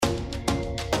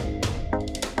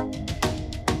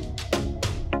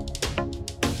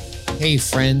Hey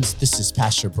friends, this is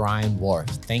Pastor Brian Ward.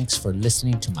 Thanks for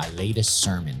listening to my latest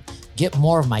sermon. Get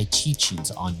more of my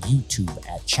teachings on YouTube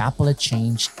at Chapel of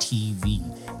Change TV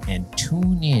and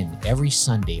tune in every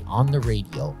Sunday on the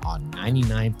radio on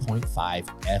 99.5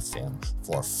 FM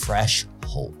for fresh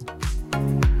hope.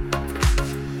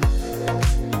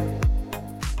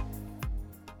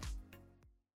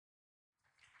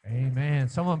 Amen.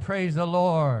 Someone praise the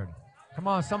Lord. Come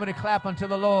on, somebody clap unto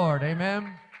the Lord.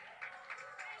 Amen.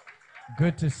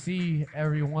 Good to see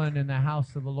everyone in the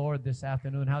house of the Lord this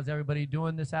afternoon. How's everybody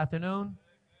doing this afternoon?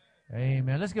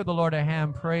 Amen. Let's give the Lord a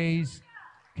hand praise.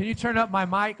 Can you turn up my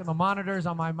mic and the monitors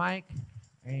on my mic?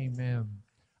 Amen.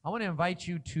 I want to invite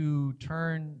you to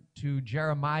turn to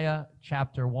Jeremiah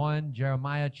chapter 1.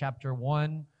 Jeremiah chapter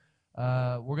 1.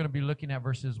 We're going to be looking at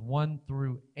verses 1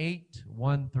 through 8.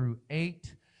 1 through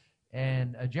 8.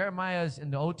 And Jeremiah is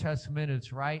in the Old Testament.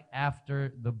 It's right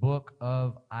after the book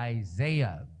of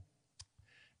Isaiah.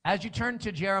 As you turn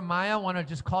to Jeremiah, I want to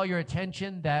just call your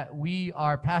attention that we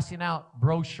are passing out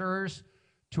brochures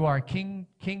to our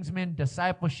Kingsman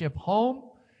Discipleship Home.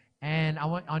 And I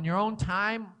want, on your own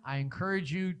time, I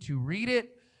encourage you to read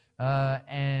it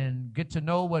and get to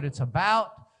know what it's about.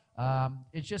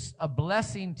 It's just a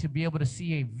blessing to be able to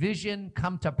see a vision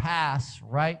come to pass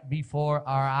right before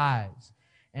our eyes.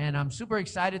 And I'm super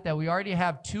excited that we already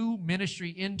have 2 ministry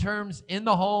interns in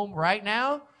the home right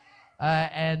now.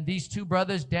 And these 2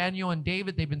 brothers, Daniel and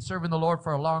David, they've been serving the Lord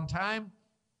for a long time.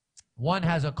 One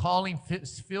has a calling,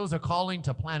 feels a calling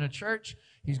to plant a church.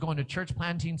 He's going to church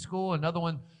planting school. Another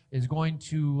one is going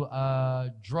to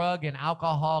drug and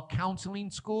alcohol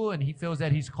counseling school, and he feels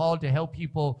that he's called to help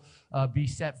people be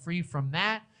set free from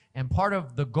that. And part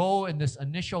of the goal in this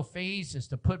initial phase is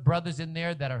to put brothers in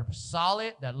there that are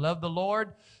solid, that love the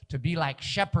Lord, to be like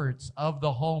shepherds of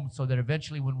the home so that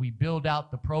eventually when we build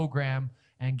out the program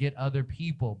and get other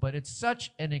people. But it's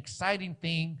such an exciting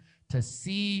thing to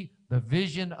see the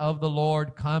vision of the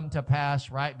Lord come to pass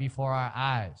right before our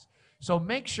eyes. So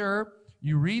make sure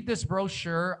you read this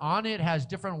brochure. On it has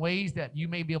different ways that you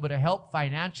may be able to help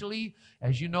financially.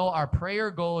 As you know, our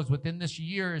prayer goal is within this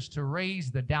year is to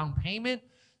raise the down payment.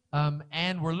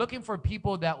 And we're looking for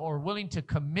people that are willing to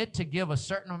commit to give a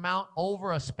certain amount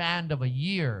over a span of a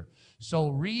year. So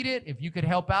read it. If you could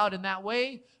help out in that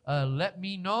way, let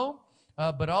me know.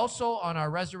 But also on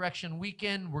our resurrection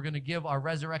weekend, we're going to give our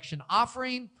resurrection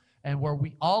offering, and where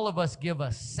we all of us give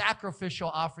a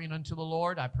sacrificial offering unto the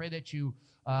Lord. I pray that you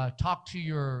talk to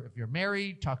if you're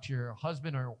married, talk to your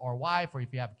husband or wife, or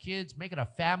if you have kids, make it a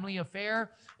family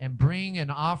affair and bring an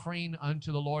offering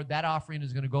unto the Lord. That offering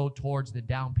is going to go towards the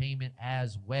down payment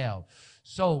as well.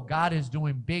 So God is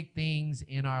doing big things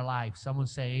in our life. Someone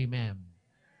say amen.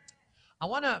 I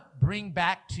want to bring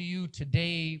back to you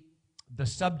today the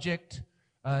subject,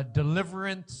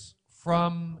 deliverance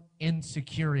from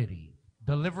insecurity.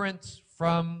 Deliverance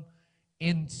from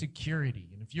insecurity.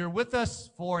 And if you're with us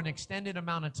for an extended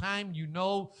amount of time, you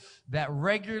know that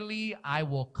regularly I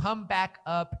will come back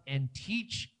up and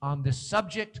teach on this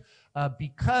subject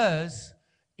because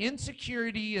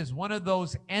insecurity is one of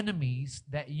those enemies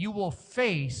that you will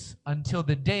face until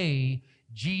the day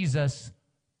Jesus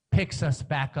picks us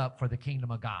back up for the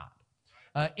kingdom of God.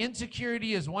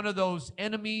 Insecurity is one of those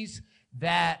enemies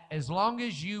that as long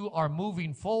as you are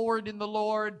moving forward in the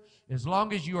Lord, as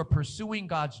long as you are pursuing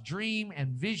God's dream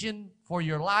and vision for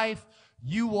your life,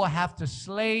 you will have to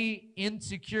slay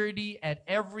insecurity at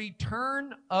every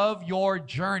turn of your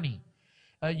journey.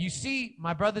 You see,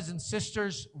 my brothers and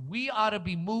sisters, we ought to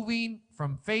be moving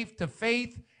from faith to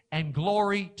faith and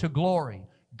glory to glory.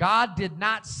 God did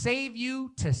not save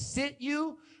you to sit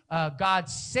you. God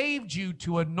saved you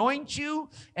to anoint you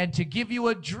and to give you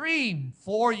a dream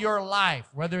for your life,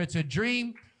 whether it's a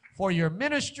dream for your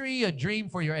ministry, a dream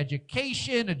for your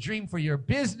education, a dream for your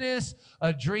business,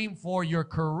 a dream for your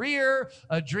career,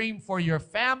 a dream for your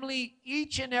family.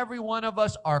 Each and every one of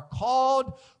us are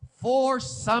called for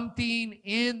something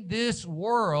in this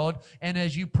world. And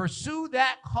as you pursue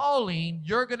that calling,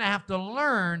 you're going to have to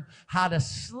learn how to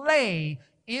slay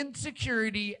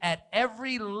insecurity at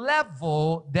every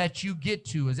level that you get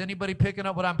to. Is anybody picking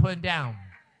up what I'm putting down?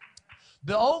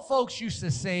 The old folks used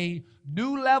to say,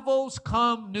 new levels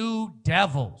come new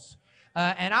devils.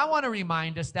 And I want to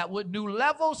remind us that with new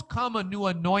levels come a new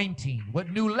anointing. With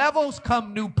new levels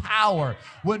come new power.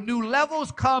 With new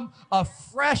levels come a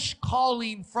fresh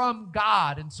calling from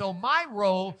God. And so my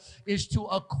role is to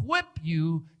equip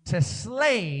you to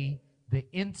slay the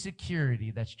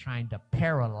insecurity that's trying to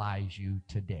paralyze you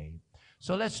today.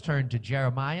 So let's turn to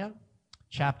Jeremiah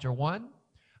chapter 1.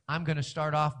 I'm going to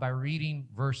start off by reading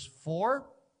verse 4.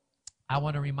 I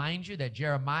want to remind you that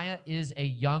Jeremiah is a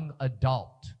young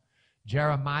adult.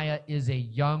 Jeremiah is a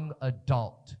young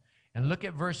adult. And look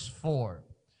at verse 4.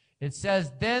 It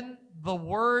says, then the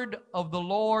word of the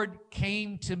Lord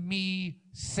came to me,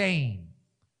 saying,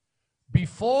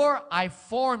 before I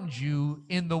formed you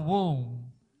in the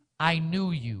womb, I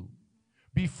knew you.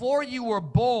 Before you were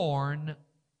born,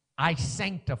 I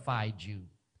sanctified you.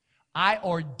 I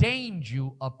ordained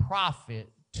you a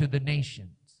prophet to the nations.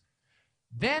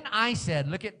 Then I said,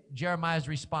 look at Jeremiah's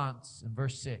response in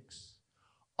verse 6.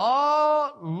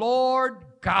 Oh, Lord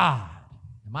God.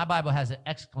 And my Bible has an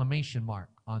exclamation mark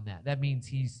on that. That means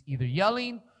he's either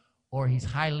yelling or he's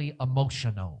highly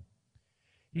emotional.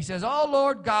 He says, oh,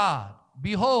 Lord God,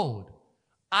 behold,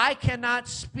 I cannot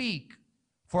speak,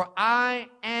 for I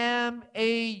am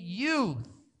a youth.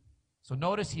 So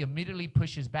notice he immediately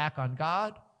pushes back on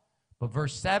God. But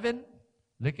verse 7,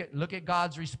 look at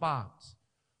God's response.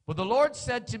 But the Lord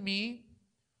said to me,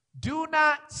 do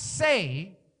not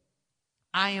say,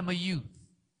 I am a youth,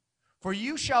 for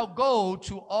you shall go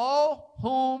to all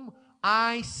whom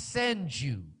I send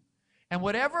you, and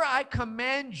whatever I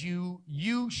command you,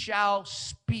 you shall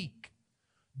speak.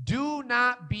 Do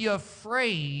not be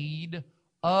afraid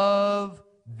of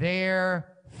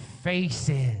their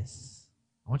faces.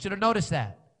 I want you to notice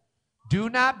that. Do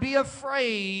not be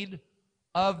afraid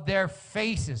of their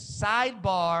faces.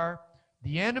 Sidebar,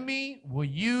 the enemy will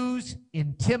use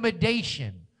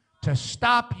intimidation to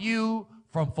stop you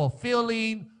from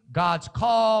fulfilling God's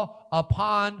call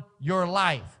upon your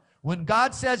life. When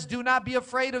God says, do not be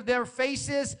afraid of their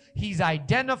faces, he's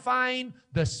identifying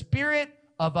the spirit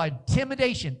of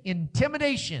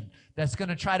intimidation that's going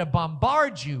to try to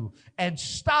bombard you and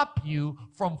stop you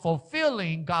from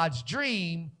fulfilling God's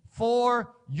dream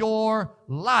for your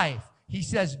life. He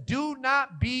says, do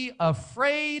not be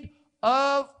afraid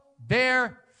of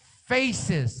their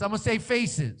faces. Someone say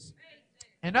faces.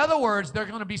 In other words, there are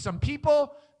going to be some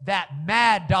people that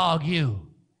mad dog you.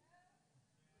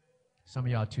 Some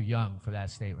of y'all are too young for that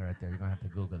statement right there. You're going to have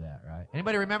to Google that, right?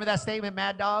 Anybody remember that statement,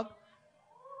 mad dog?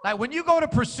 Like when you go to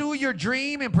pursue your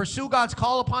dream and pursue God's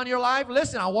call upon your life,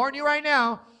 listen, I'll warn you right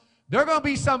now, there are going to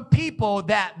be some people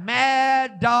that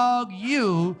mad dog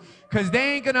you because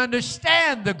they ain't going to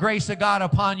understand the grace of God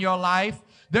upon your life.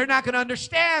 They're not going to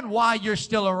understand why you're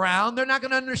still around. They're not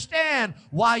going to understand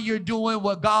why you're doing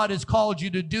what God has called you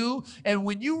to do. And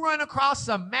when you run across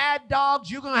some mad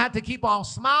dogs, you're going to have to keep on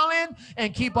smiling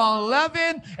and keep on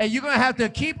loving, and you're going to have to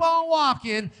keep on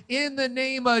walking in the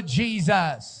name of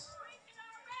Jesus.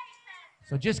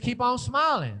 So just keep on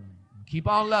smiling. Keep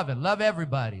on loving. Love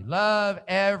everybody. Love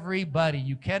everybody.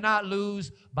 You cannot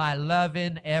lose by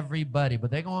loving everybody. But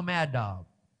they're going mad dog.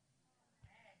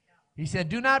 He said,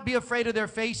 do not be afraid of their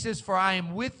faces, for I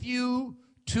am with you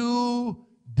to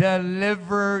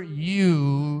deliver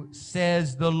you,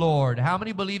 says the Lord. How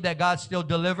many believe that God still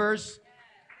delivers?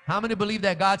 How many believe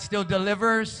that God still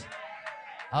delivers?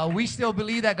 We still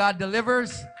believe that God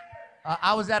delivers.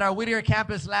 I was at our Whittier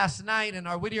campus last night, and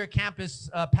our Whittier campus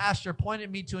pastor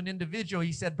pointed me to an individual.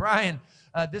 He said, Brian,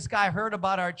 this guy heard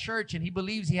about our church, and he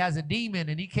believes he has a demon,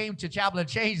 and he came to Chapel of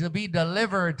Change to be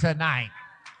delivered tonight.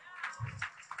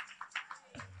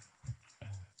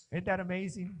 Isn't that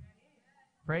amazing?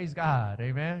 Praise God.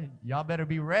 Amen. Y'all better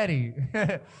be ready.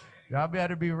 Y'all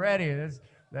better be ready.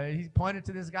 He pointed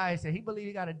to this guy. He said he believed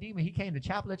he got a demon. He came to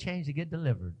Chapel of Change to get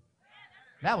delivered.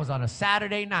 That was on a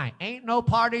Saturday night. Ain't no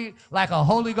party like a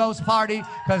Holy Ghost party,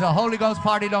 because a Holy Ghost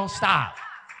party don't stop.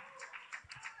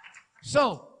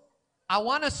 So I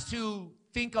want us to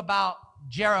think about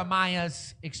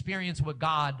Jeremiah's experience with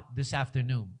God this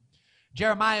afternoon.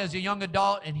 Jeremiah is a young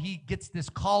adult, and he gets this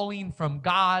calling from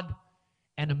God,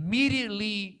 and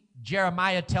immediately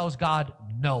Jeremiah tells God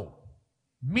no.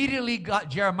 Immediately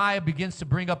Jeremiah begins to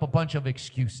bring up a bunch of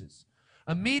excuses.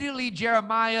 Immediately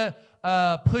Jeremiah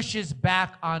pushes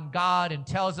back on God and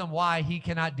tells him why he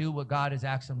cannot do what God has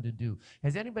asked him to do.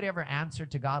 Has anybody ever answered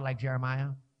to God like Jeremiah?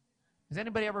 Has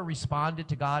anybody ever responded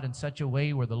to God in such a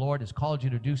way where the Lord has called you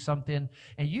to do something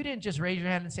and you didn't just raise your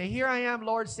hand and say, here I am,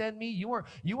 Lord, send me?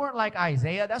 You weren't like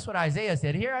Isaiah. That's what Isaiah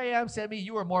said. Here I am, send me.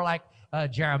 You were more like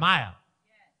Jeremiah.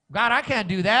 God, I can't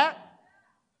do that.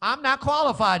 I'm not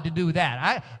qualified to do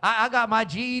that. I got my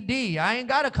GED. I ain't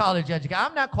got a college education.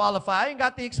 I'm not qualified. I ain't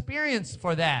got the experience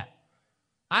for that.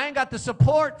 I ain't got the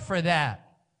support for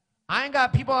that. I ain't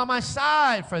got people on my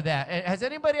side for that. Has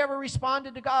anybody ever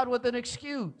responded to God with an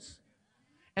excuse?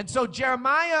 And so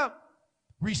Jeremiah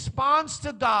responds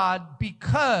to God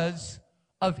because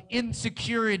of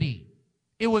insecurity.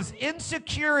 It was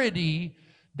insecurity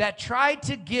that tried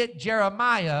to get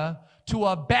Jeremiah to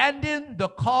abandon the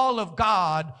call of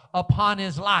God upon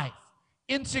his life.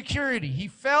 insecurity. He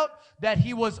felt that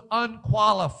he was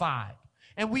unqualified.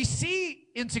 And we see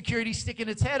insecurity sticking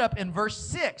its head up in verse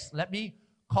 6. Let me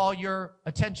call your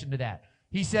attention to that.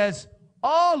 He says,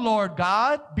 "Oh, Lord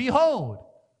God, behold,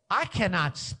 I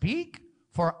cannot speak,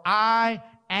 for I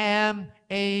am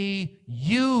a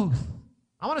youth."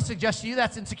 I want to suggest to you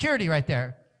that's insecurity right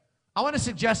there. I want to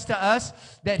suggest to us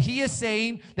that he is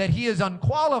saying that he is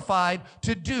unqualified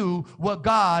to do what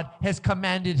God has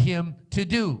commanded him to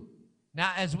do.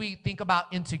 Now, as we think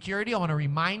about insecurity, I want to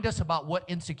remind us about what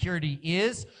insecurity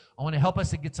is. I want to help us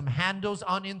to get some handles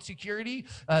on insecurity.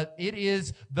 It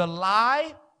is the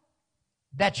lie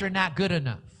that you're not good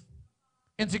enough.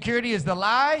 Insecurity is the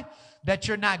lie that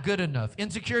you're not good enough.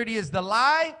 Insecurity is the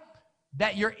lie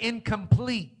that you're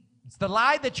incomplete. It's the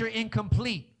lie that you're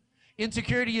incomplete.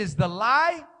 Insecurity is the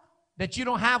lie that you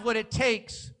don't have what it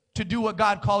takes to do what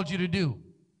God called you to do.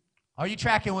 Are you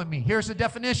tracking with me? Here's the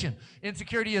definition.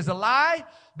 Insecurity is a lie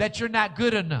that you're not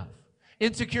good enough.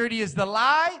 Insecurity is the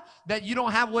lie that you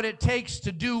don't have what it takes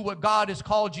to do what God has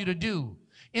called you to do.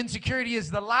 Insecurity is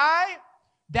the lie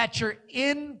that you're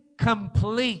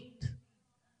incomplete.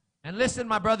 And listen,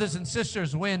 my brothers and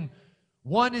sisters, when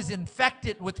one is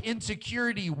infected with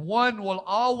insecurity, one will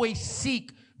always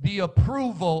seek the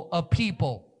approval of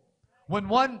people. When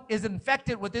one is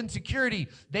infected with insecurity,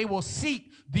 they will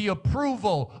seek the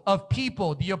approval of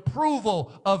people, the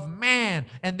approval of man,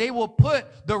 and they will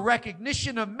put the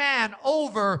recognition of man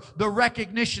over the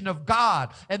recognition of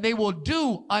God, and they will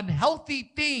do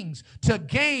unhealthy things to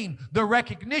gain the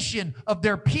recognition of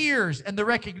their peers and the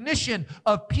recognition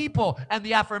of people and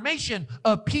the affirmation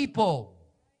of people.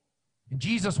 And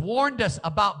Jesus warned us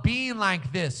about being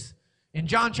like this. In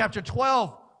John chapter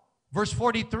 12, verse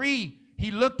 43, he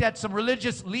looked at some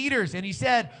religious leaders and he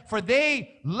said, "For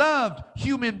they loved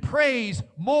human praise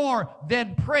more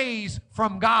than praise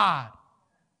from God."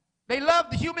 They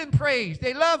loved the human praise.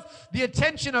 They loved the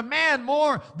attention of man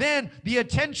more than the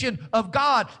attention of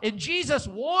God. And Jesus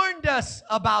warned us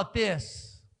about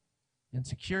this.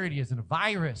 Insecurity is a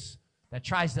virus that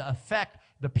tries to affect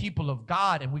the people of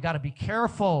God, and we got to be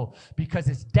careful because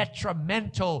it's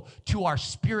detrimental to our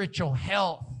spiritual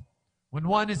health. When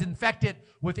one is infected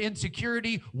with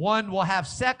insecurity, one will have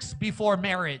sex before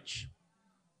marriage.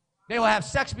 They will have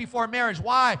sex before marriage.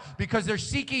 Why? Because they're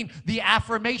seeking the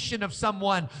affirmation of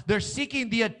someone. They're seeking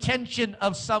the attention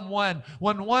of someone.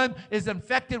 When one is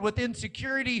infected with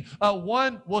insecurity,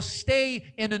 one will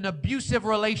stay in an abusive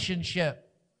relationship.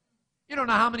 You don't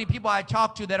know how many people I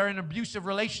talk to that are in an abusive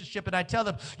relationship, and I tell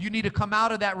them, you need to come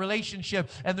out of that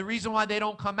relationship. And the reason why they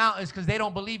don't come out is because they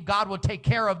don't believe God will take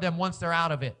care of them once they're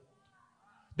out of it.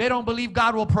 They don't believe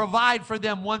God will provide for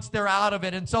them once they're out of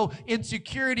it. And so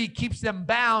insecurity keeps them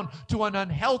bound to an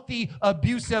unhealthy,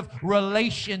 abusive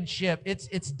relationship.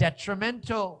 It's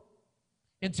detrimental.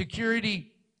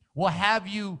 Insecurity will have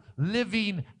you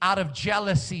living out of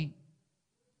jealousy.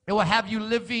 It will have you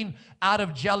living out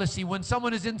of jealousy. When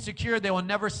someone is insecure, they will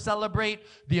never celebrate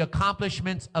the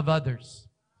accomplishments of others.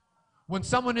 When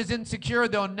someone is insecure,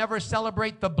 they'll never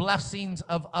celebrate the blessings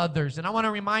of others. And I want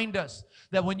to remind us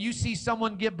that when you see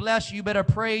someone get blessed, you better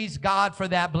praise God for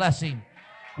that blessing.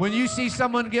 When you see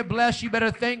someone get blessed, you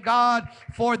better thank God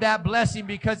for that blessing,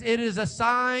 because it is a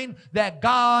sign that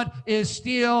God is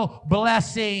still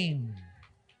blessing.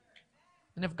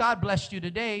 And if God blessed you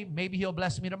today, maybe he'll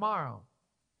bless me tomorrow.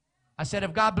 I said,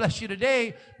 if God bless you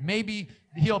today, maybe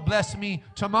he'll bless me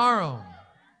tomorrow.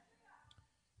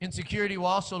 Insecurity will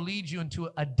also lead you into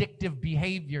addictive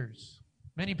behaviors.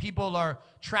 Many people are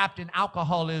trapped in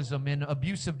alcoholism and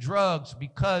abusive drugs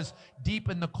because deep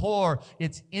in the core,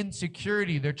 it's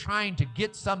insecurity. They're trying to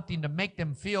get something to make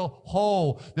them feel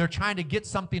whole. They're trying to get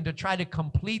something to try to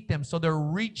complete them. So they're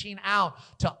reaching out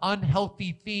to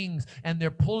unhealthy things, and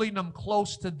they're pulling them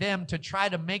close to them to try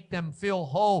to make them feel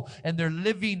whole. And they're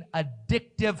living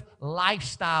addictive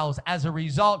lifestyles as a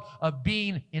result of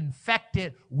being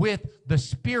infected with the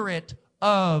spirit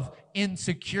of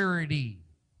insecurity.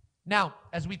 Now,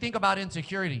 as we think about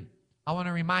insecurity, I want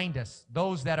to remind us,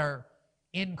 those that are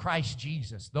in Christ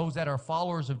Jesus, those that are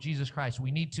followers of Jesus Christ,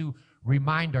 we need to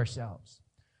remind ourselves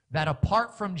that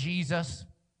apart from Jesus,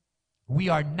 we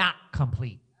are not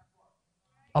complete.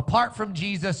 Apart from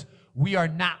Jesus, we are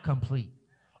not complete.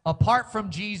 Apart from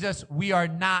Jesus, we are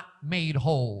not made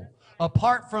whole.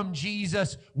 Apart from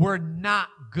Jesus, we're not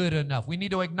good enough. We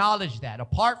need to acknowledge that.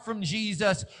 Apart from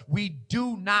Jesus, we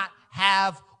do not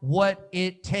have what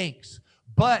it takes.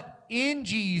 But in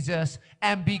Jesus,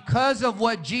 and because of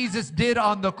what Jesus did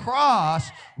on the cross,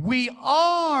 we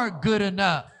are good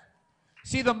enough.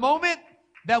 See, the moment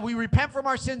that we repent from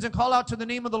our sins and call out to the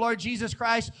name of the Lord Jesus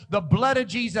Christ, the blood of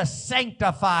Jesus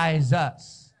sanctifies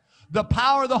us. The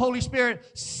power of the Holy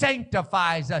Spirit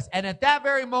sanctifies us. And at that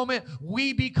very moment,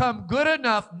 we become good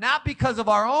enough, not because of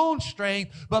our own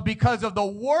strength, but because of the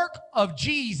work of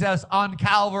Jesus on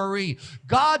Calvary.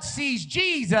 God sees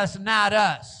Jesus, not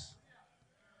us.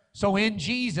 So in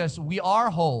Jesus, we are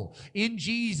whole. In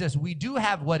Jesus, we do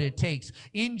have what it takes.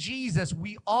 In Jesus,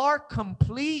 we are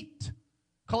complete.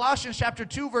 Colossians chapter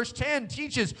 2, verse 10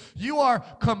 teaches you are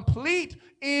complete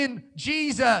in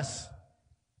Jesus.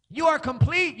 You are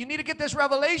complete. You need to get this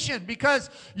revelation because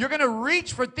you're going to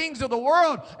reach for things of the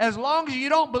world. As long as you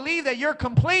don't believe that you're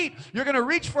complete, you're going to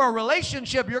reach for a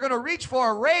relationship. You're going to reach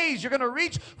for a raise. You're going to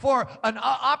reach for an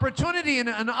opportunity in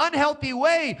an unhealthy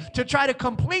way to try to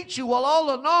complete you while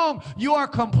all along you are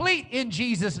complete in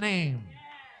Jesus' name.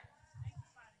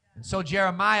 And so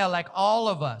Jeremiah, like all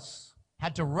of us,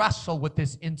 had to wrestle with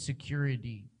this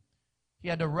insecurity. He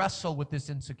had to wrestle with this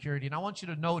insecurity. And I want you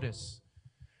to notice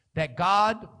that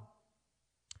God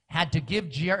had to give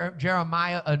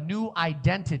Jeremiah a new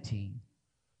identity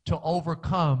to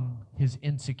overcome his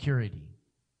insecurity.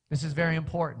 This is very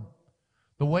important.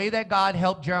 The way that God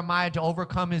helped Jeremiah to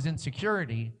overcome his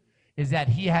insecurity is that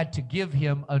he had to give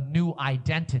him a new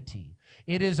identity.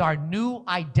 It is our new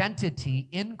identity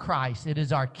in Christ. It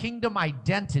is our kingdom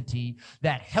identity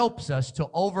that helps us to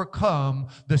overcome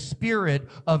the spirit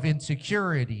of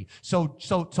insecurity. So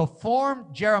to form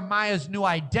Jeremiah's new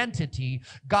identity,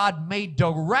 God made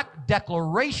direct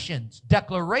declarations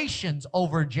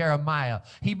over Jeremiah.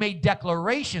 He made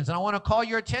declarations. And I want to call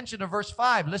your attention to verse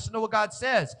 5. Listen to what God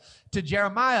says to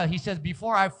Jeremiah. He says,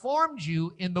 "Before I formed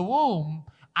you in the womb,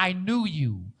 I knew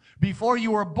you. Before you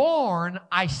were born,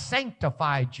 I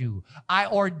sanctified you. I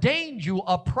ordained you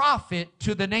a prophet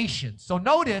to the nations." So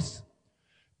notice,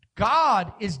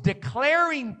 God is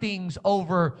declaring things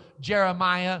over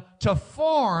Jeremiah to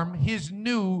form his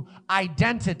new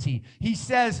identity. He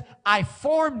says, I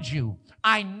formed you.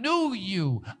 I knew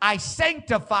you. I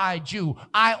sanctified you.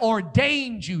 I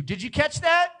ordained you. Did you catch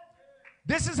that?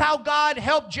 This is how God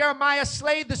helped Jeremiah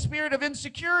slay the spirit of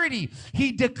insecurity.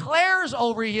 He declares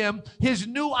over him his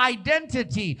new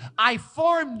identity. I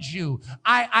formed you.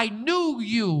 I knew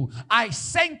you. I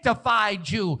sanctified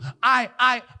you.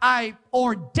 I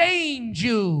ordained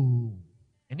you.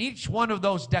 And each one of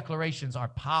those declarations are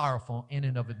powerful in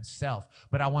and of itself.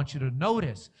 But I want you to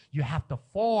notice, you have to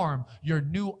form your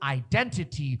new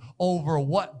identity over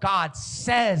what God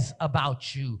says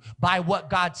about you. By what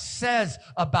God says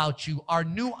about you. Our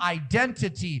new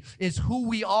identity is who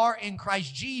we are in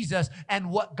Christ Jesus and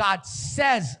what God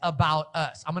says about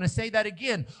us. I'm going to say that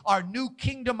again. Our new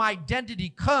kingdom identity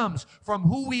comes from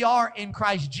who we are in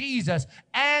Christ Jesus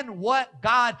and what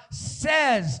God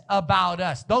says about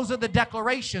us. Those are the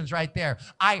declarations right there.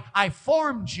 I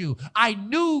formed you. I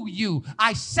knew you.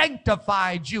 I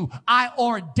sanctified you. I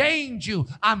ordained you.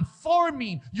 I'm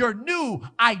forming your new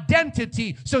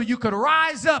identity so you could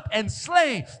rise up and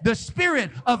slay the spirit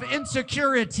of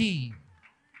insecurity.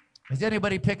 Is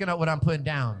anybody picking up what I'm putting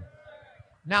down?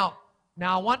 Now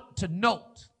I want to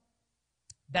note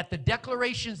that the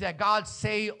declarations that God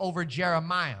say over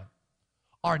Jeremiah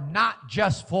are not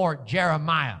just for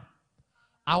Jeremiah.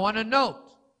 I want to note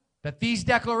that these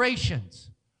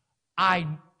declarations, I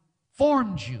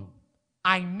formed you,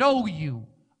 I know you,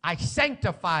 I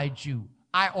sanctified you,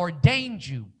 I ordained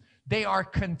you, they are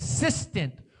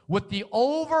consistent with the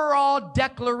overall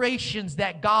declarations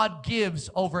that God gives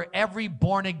over every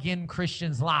born-again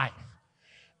Christian's life.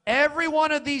 Every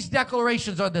one of these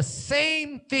declarations are the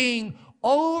same thing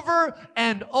over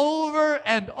and over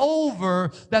and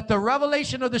over that the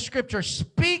revelation of the scripture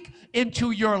speak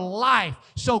into your life.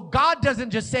 So God doesn't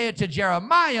just say it to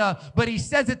Jeremiah, but he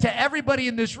says it to everybody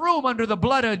in this room under the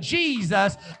blood of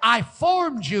Jesus. I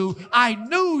formed you, I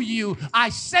knew you, I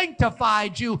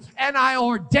sanctified you, and I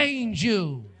ordained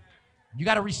you. You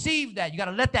got to receive that. You got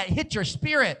to let that hit your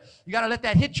spirit. You got to let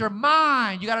that hit your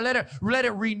mind. You got to let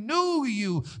it renew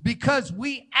you, because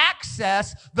we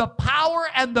access the power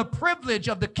and the privilege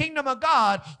of the kingdom of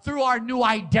God through our new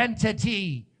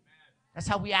identity. That's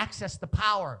how we access the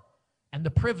power and the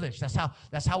privilege.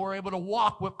 That's how we're able to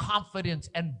walk with confidence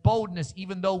and boldness,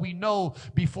 even though we know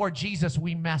before Jesus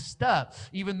we messed up.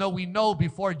 Even though we know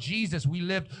before Jesus we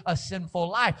lived a sinful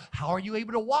life. How are you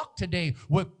able to walk today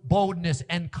with boldness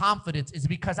and confidence? It's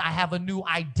because I have a new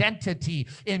identity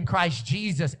in Christ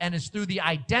Jesus, and it's through the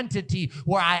identity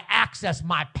where I access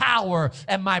my power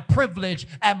and my privilege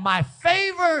and my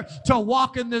favor to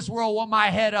walk in this world with my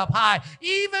head up high,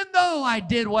 even though I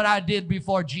did what I did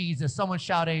before Jesus. Someone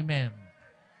shout amen.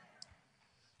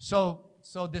 So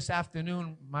So this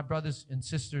afternoon, my brothers and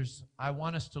sisters, I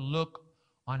want us to look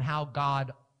on how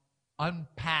God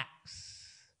unpacks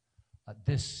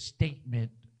this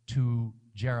statement to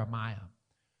Jeremiah.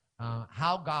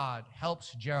 How God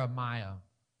helps Jeremiah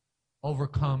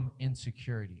overcome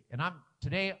insecurity. And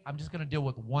today I'm just going to deal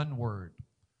with one word.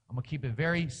 I'm going to keep it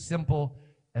very simple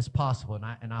as possible.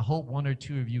 And I hope one or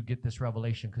two of you get this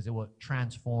revelation, because it will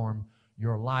transform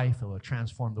your life. It will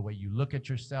transform the way you look at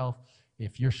yourself.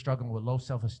 If you're struggling with low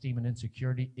self-esteem and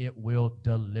insecurity, it will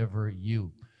deliver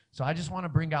you. So I just want to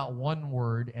bring out one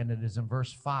word, and it is in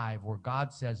verse 5, where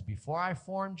God says, before I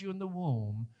formed you in the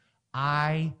womb,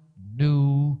 I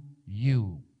knew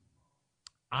you.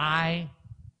 I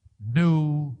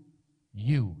knew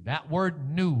you. That word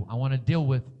knew, I want to deal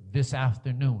with this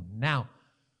afternoon. Now,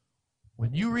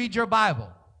 when you read your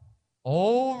Bible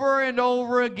over and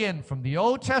over again, from the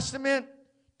Old Testament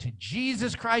to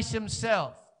Jesus Christ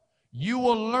himself, you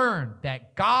will learn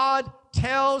that God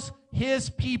tells his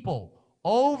people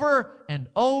over and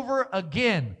over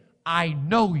again, I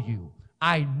know you,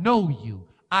 I know you,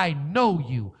 I know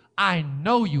you, I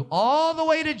know you. All the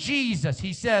way to Jesus,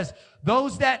 he says,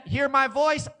 those that hear my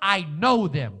voice, I know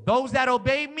them. Those that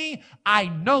obey me, I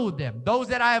know them. Those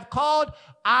that I have called,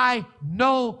 I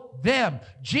know them.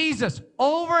 Jesus,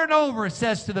 over and over,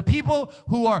 says to the people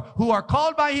who are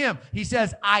called by him, he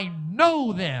says, I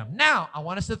know them. Now, I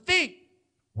want us to think,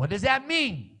 what does that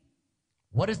mean?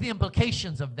 What is the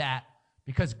implications of that?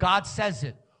 Because God says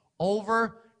it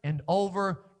over and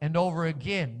over and over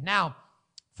again. Now,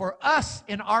 for us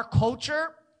in our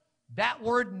culture, that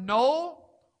word know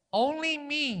only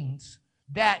means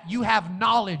that you have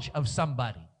knowledge of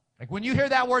somebody. Like when you hear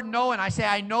that word know and I say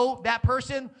I know that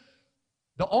person,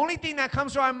 the only thing that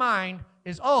comes to our mind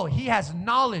is, oh, he has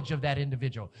knowledge of that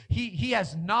individual. He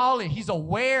has knowledge. He's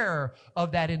aware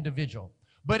of that individual.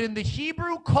 But in the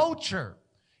Hebrew culture,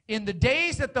 in the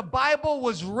days that the Bible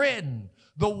was written,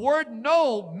 the word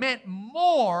know meant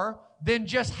more than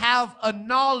just have a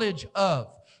knowledge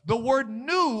of. The word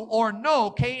knew or know,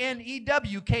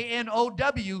 K-N-E-W,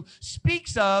 K-N-O-W,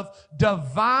 speaks of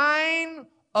divine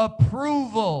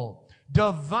approval.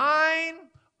 Divine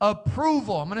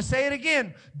approval. I'm going to say it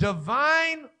again.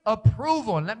 Divine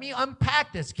approval. And let me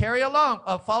unpack this.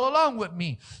 Follow along with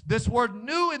me. This word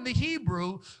knew in the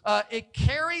Hebrew, it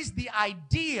carries the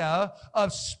idea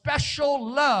of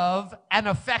special love and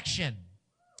affection.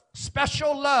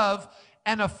 Special love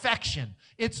and affection.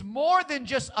 It's more than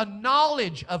just a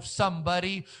knowledge of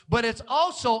somebody, but it's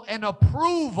also an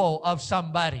approval of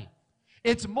somebody.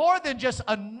 It's more than just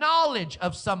a knowledge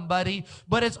of somebody,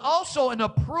 but it's also an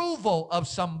approval of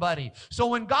somebody. So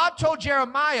when God told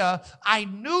Jeremiah, I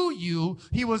knew you,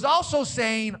 he was also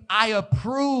saying, I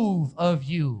approve of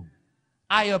you.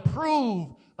 I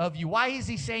approve of you. Why is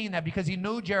he saying that? Because he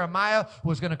knew Jeremiah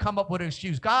was going to come up with an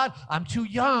excuse. God, I'm too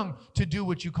young to do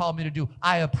what you called me to do.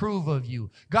 I approve of you.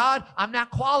 God, I'm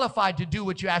not qualified to do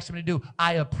what you asked me to do.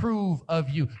 I approve of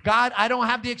you. God, I don't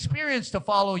have the experience to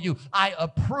follow you. I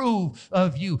approve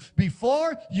of you.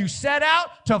 Before you set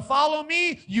out to follow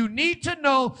me, you need to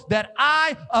know that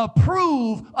I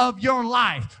approve of your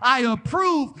life. I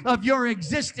approve of your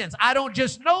existence. I don't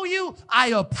just know you, I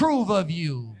approve of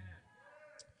you.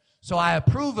 So I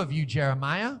approve of you,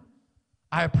 Jeremiah.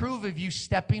 I approve of you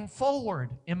stepping forward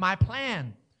in my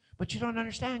plan. But you don't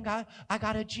understand, God. I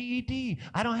got a GED.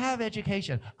 I don't have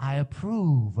education. I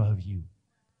approve of you.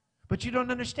 But you don't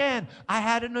understand. I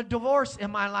had a divorce in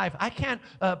my life. I can't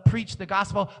preach the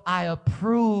gospel. I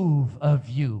approve of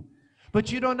you. But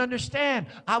you don't understand.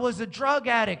 I was a drug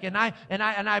addict and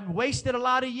I wasted a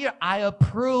lot of years. I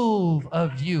approve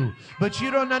of you. But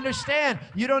you don't understand.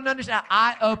 You don't understand.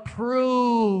 I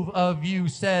approve of you,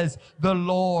 says the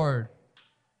Lord.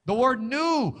 The word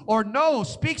knew or know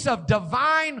speaks of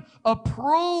divine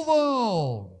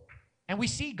approval. And we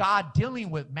see God dealing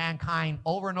with mankind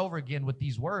over and over again with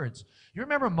these words. You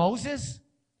remember Moses?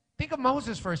 Think of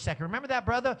Moses for a second. Remember that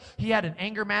brother? He had an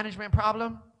anger management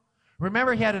problem.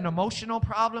 Remember, he had an emotional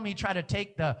problem. He tried to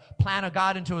take the plan of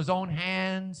God into his own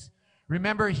hands.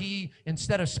 Remember, he,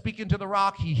 instead of speaking to the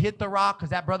rock, he hit the rock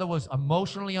because that brother was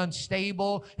emotionally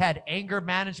unstable, had anger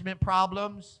management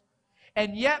problems.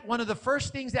 And yet, one of the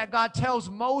first things that God tells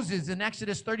Moses in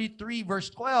Exodus 33, verse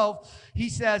 12, he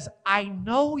says, I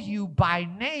know you by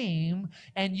name,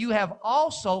 and you have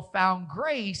also found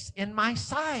grace in my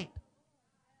sight.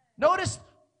 Notice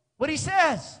what he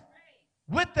says.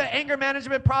 With the anger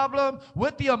management problem,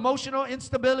 with the emotional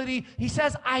instability, he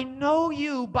says, I know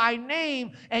you by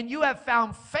name, and you have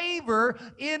found favor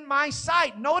in my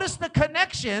sight. Notice the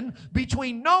connection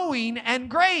between knowing and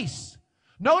grace.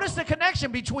 Notice the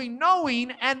connection between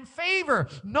knowing and favor.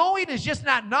 Knowing is just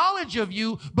not knowledge of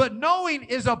you, but knowing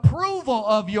is approval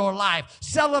of your life,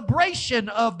 celebration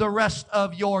of the rest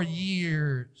of your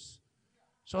years.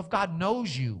 So if God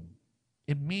knows you,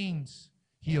 it means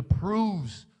he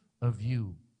approves of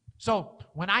you. So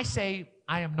when I say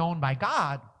I am known by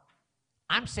God,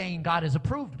 I'm saying God has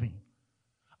approved me.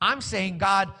 I'm saying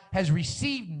God has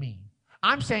received me.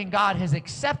 I'm saying God has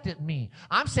accepted me.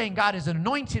 I'm saying God has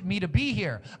anointed me to be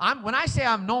here. When I say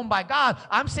I'm known by God,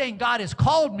 I'm saying God has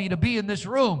called me to be in this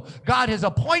room. God has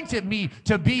appointed me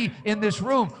to be in this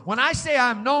room. When I say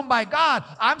I'm known by God,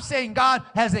 I'm saying God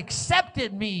has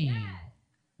accepted me.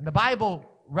 And the Bible,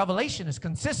 Revelation, is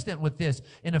consistent with this.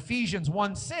 In Ephesians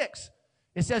 1:6,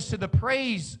 it says, to the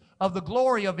praise of the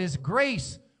glory of his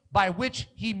grace by which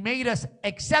he made us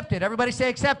accepted. Everybody say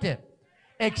accepted.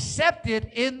 Accepted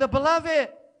in the beloved.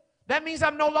 That means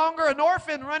I'm no longer an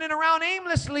orphan running around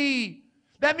aimlessly.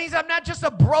 That means I'm not just a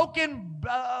broken,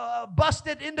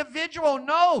 busted individual.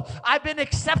 No, I've been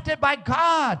accepted by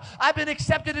God. I've been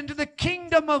accepted into the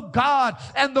kingdom of God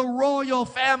and the royal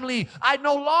family. I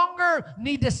no longer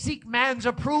need to seek man's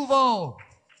approval.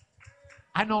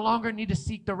 I no longer need to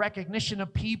seek the recognition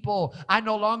of people. I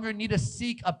no longer need to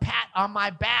seek a pat on my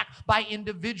back by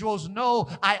individuals. No,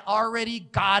 I already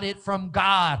got it from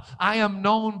God. I am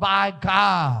known by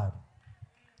God.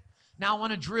 Now I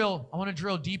want to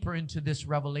drill deeper into this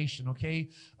revelation, okay?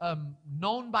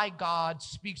 Known by God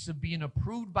speaks of being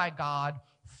approved by God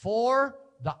for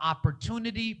the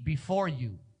opportunity before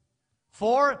you.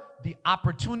 For the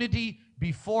opportunity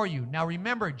before you. Now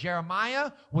remember,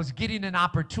 Jeremiah was getting an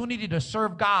opportunity to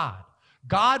serve God.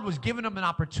 God was giving him an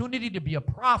opportunity to be a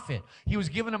prophet. He was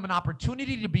giving him an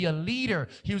opportunity to be a leader.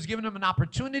 He was giving him an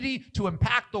opportunity to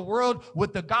impact the world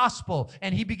with the gospel.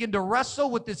 And he began to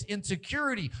wrestle with this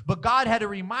insecurity. But God had to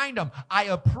remind him, I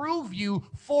approve you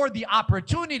for the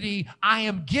opportunity I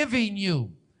am giving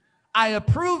you. I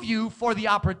approve you for the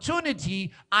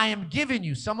opportunity I am giving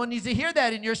you. Someone needs to hear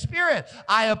that in your spirit.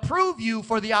 I approve you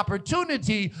for the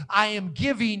opportunity I am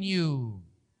giving you.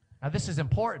 Now, this is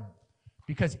important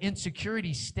because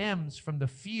insecurity stems from the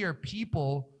fear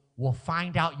people will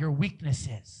find out your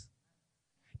weaknesses.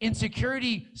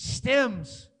 Insecurity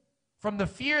stems from the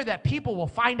fear that people will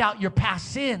find out your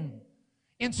past sin.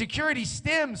 Insecurity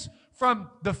stems from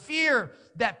the fear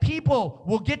that people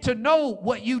will get to know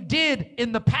what you did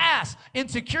in the past.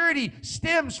 Insecurity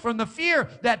stems from the fear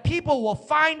that people will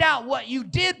find out what you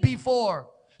did before.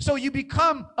 So you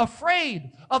become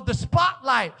afraid of the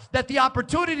spotlight that the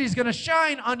opportunity is going to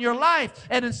shine on your life.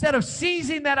 And instead of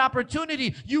seizing that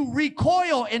opportunity, you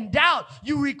recoil in doubt.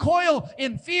 You recoil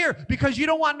in fear because you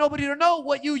don't want nobody to know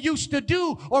what you used to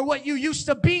do or what you used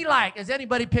to be like. Is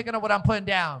anybody picking up what I'm putting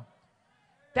down?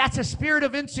 That's a spirit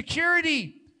of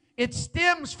insecurity. It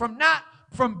stems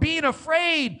from being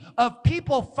afraid of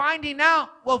people finding out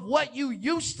of what you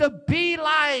used to be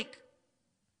like.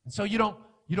 And so you don't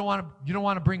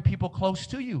want to bring people close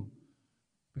to you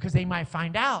because they might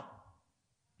find out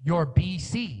you're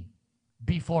BC,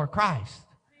 before Christ.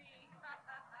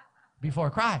 Before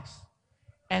Christ.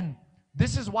 And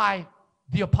this is why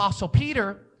the Apostle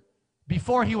Peter,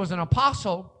 before he was an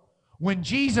apostle, when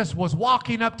Jesus was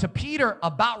walking up to Peter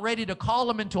about ready to call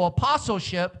him into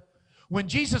apostleship, when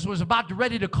Jesus was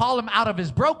ready to call him out of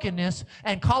his brokenness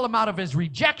and call him out of his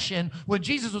rejection, when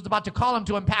Jesus was about to call him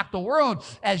to impact the world,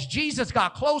 as Jesus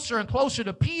got closer and closer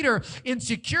to Peter,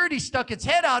 insecurity stuck its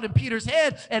head out in Peter's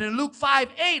head. And in Luke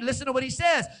 5:8, listen to what he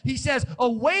says. He says,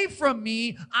 away from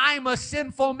me, I'm a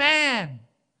sinful man.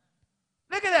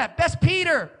 Look at that. That's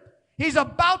Peter. He's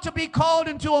about to be called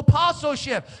into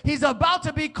apostleship. He's about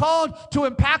to be called to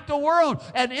impact the world.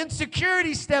 And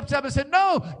insecurity steps up and said,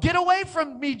 no, get away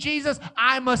from me, Jesus.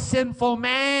 I'm a sinful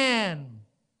man.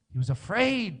 He was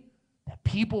afraid that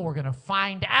people were going to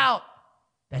find out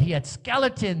that he had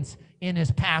skeletons in his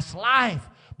past life.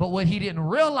 But what he didn't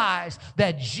realize,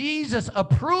 that Jesus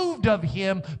approved of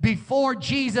him before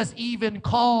Jesus even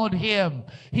called him.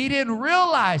 He didn't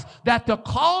realize that the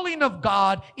calling of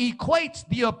God equates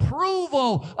the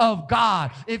approval of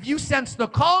God. If you sense the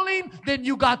calling, then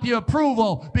you got the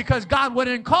approval, because God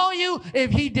wouldn't call you if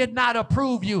he did not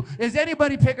approve you. Is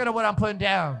anybody picking up what I'm putting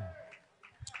down?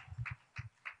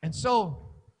 And so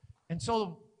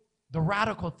the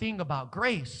radical thing about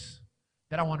grace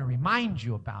that I want to remind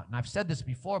you about, and I've said this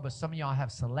before, but some of y'all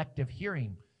have selective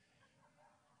hearing,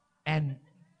 and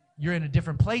you're in a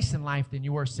different place in life than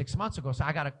you were 6 months ago, so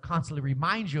I got to constantly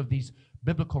remind you of these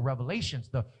biblical revelations.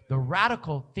 The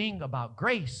radical thing about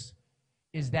grace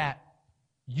is that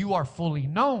you are fully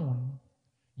known,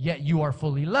 yet you are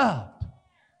fully loved.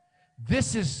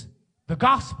 This is the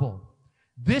gospel.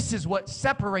 This is what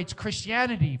separates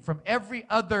Christianity from every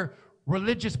other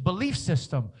religious belief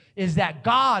system, is that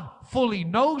God fully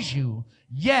knows you,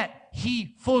 yet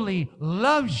he fully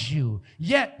loves you,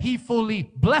 yet he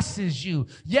fully blesses you,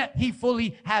 yet he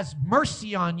fully has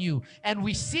mercy on you. And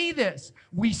we see this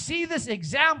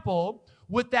example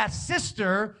with that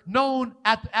sister known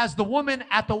as the woman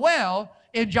at the well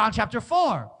in John chapter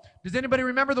 4. Does anybody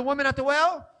remember the woman at the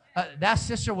well? That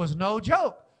sister was no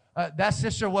joke. That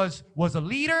sister was a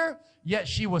leader, yet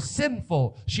she was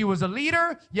sinful. She was a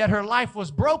leader, yet her life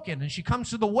was broken. And she comes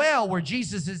to the well where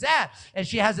Jesus is at, and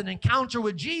she has an encounter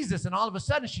with Jesus, and all of a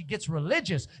sudden she gets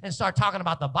religious and starts talking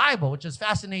about the Bible, which is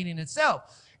fascinating in itself.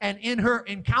 And in her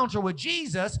encounter with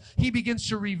Jesus, he begins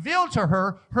to reveal to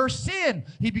her her sin.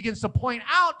 He begins to point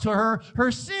out to her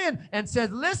her sin and says,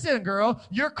 listen, girl,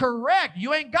 you're correct.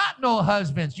 You ain't got no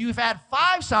husbands. You've had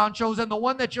 5 Sanchos, and the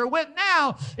one that you're with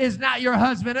now is not your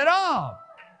husband at all.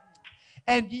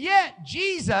 And yet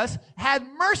Jesus had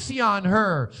mercy on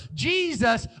her.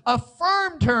 Jesus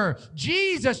affirmed her.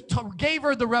 Jesus gave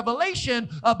her the revelation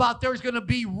about there's going to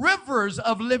be rivers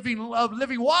of living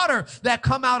water that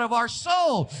come out of our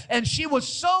soul. And she was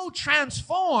so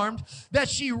transformed that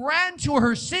she ran to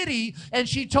her city and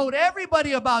she told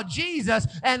everybody about Jesus.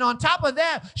 And on top of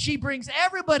that, she brings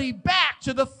everybody back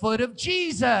to the foot of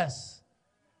Jesus.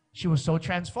 She was so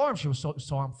transformed. She was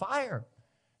so on fire.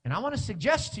 And I want to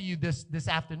suggest to you this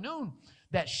afternoon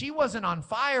that she wasn't on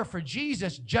fire for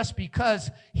Jesus just because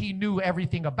he knew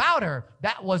everything about her.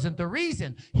 That wasn't the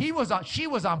reason. She was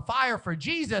on fire for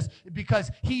Jesus because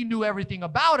he knew everything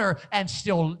about her and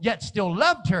yet still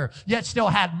loved her, yet still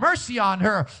had mercy on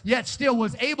her, yet still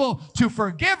was able to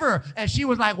forgive her. And she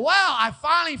was like, wow, I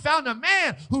finally found a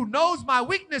man who knows my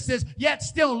weaknesses, yet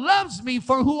still loves me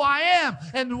for who I am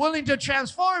and willing to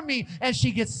transform me. And she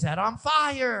gets set on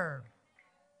fire.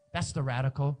 That's the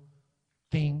radical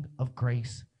thing of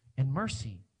grace and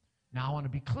mercy. Now, I want to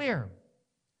be clear.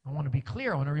 I want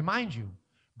to remind you,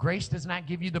 grace does not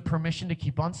give you the permission to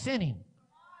keep on sinning.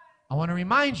 I want to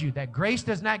remind you that grace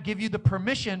does not give you the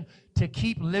permission to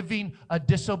keep living a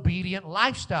disobedient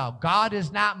lifestyle. God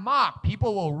is not mocked.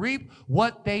 People will reap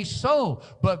what they sow.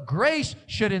 But grace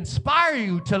should inspire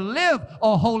you to live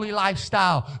a holy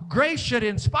lifestyle. Grace should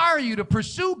inspire you to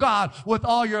pursue God with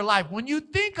all your life. When you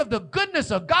think of the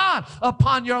goodness of God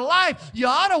upon your life, you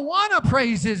ought to want to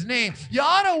praise his name. You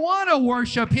ought to want to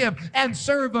worship him and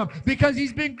serve him because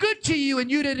he's been good to you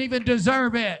and you didn't even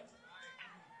deserve it.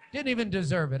 Didn't even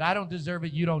deserve it. I don't deserve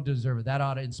it. You don't deserve it. That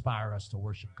ought to inspire us to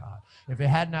worship God. If it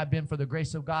had not been for the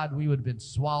grace of God, we would have been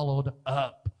swallowed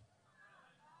up.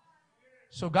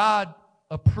 So God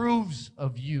approves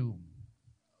of you.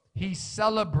 He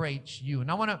celebrates you. And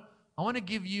I want to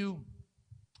give you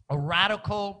a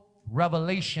radical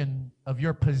revelation of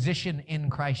your position in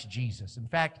Christ Jesus. In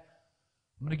fact,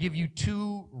 I'm going to give you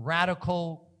 2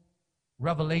 radical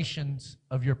revelations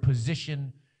of your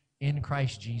position in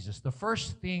Christ Jesus. The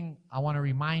first thing I want to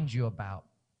remind you about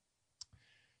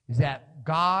is that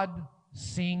God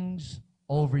sings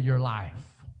over your life.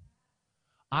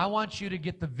 I want you to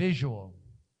get the visual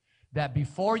that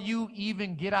before you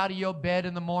even get out of your bed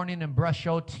in the morning and brush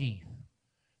your teeth,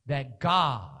 that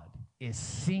God is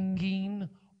singing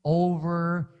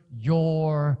over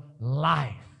your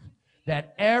life.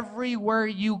 That everywhere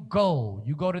you go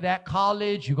to that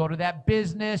college, you go to that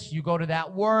business, you go to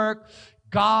that work,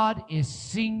 God is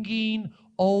singing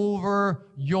over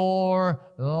your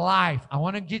life. I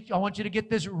want you to get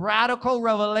this radical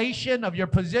revelation of your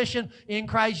position in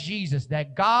Christ Jesus,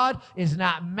 that God is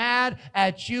not mad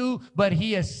at you, but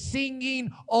he is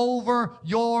singing over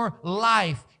your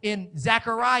life. In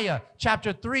Zechariah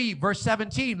chapter 3, verse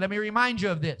 17, let me remind you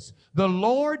of this. The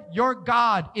Lord your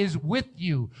God is with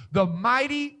you, the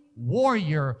mighty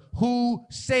warrior who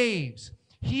saves.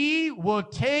 He will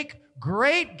take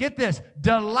great, get this,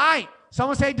 delight.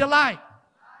 Someone say delight.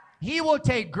 He will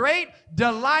take great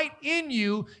delight in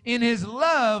you. In his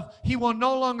love, he will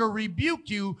no longer rebuke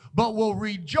you, but will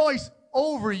rejoice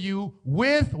over you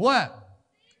with what?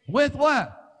 With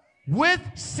what? With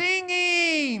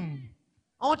singing.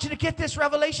 I want you to get this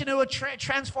revelation. It will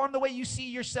transform the way you see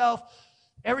yourself.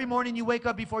 Every morning you wake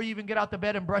up before you even get out the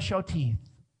bed and brush your teeth.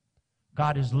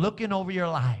 God is looking over your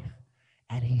life,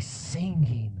 and he's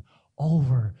singing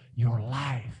over your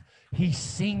life. He's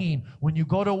singing. When you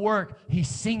go to work, he's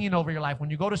singing over your life. When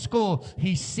you go to school,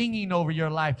 he's singing over your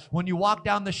life. When you walk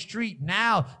down the street,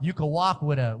 now you can walk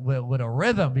with a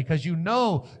rhythm because you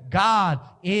know God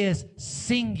is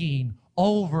singing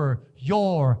over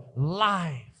your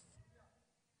life.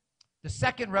 The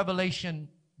second revelation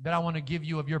that I want to give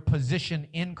you of your position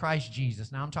in Christ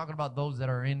Jesus. Now I'm talking about those that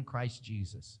are in Christ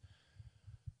Jesus.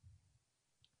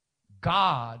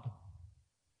 God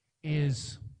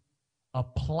is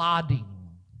applauding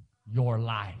your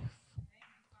life.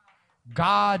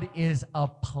 God is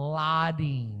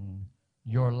applauding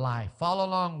your life. Follow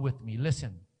along with me.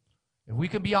 Listen, if we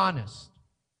can be honest,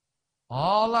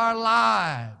 all our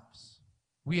lives,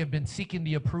 we have been seeking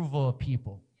the approval of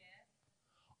people.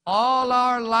 All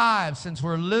our lives, since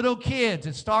we're little kids,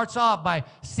 it starts off by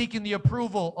seeking the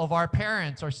approval of our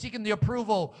parents or seeking the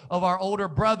approval of our older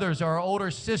brothers or our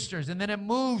older sisters. And then it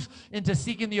moves into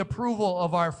seeking the approval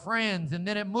of our friends. And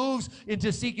then it moves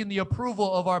into seeking the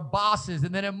approval of our bosses.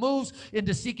 And then it moves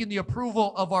into seeking the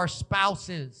approval of our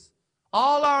spouses.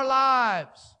 All our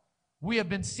lives, we have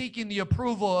been seeking the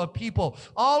approval of people.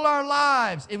 All our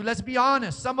lives, let's be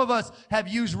honest, some of us have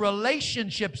used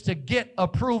relationships to get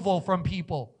approval from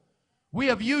people. We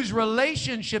have used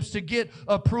relationships to get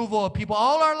approval of people.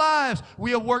 All our lives,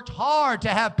 we have worked hard to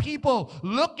have people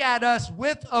look at us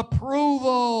with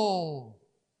approval.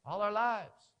 All our lives,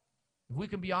 if we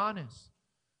can be honest.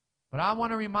 But I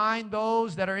want to remind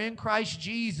those that are in Christ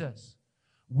Jesus,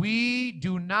 we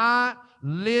do not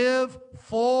live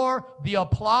for the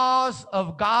applause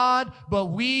of God, but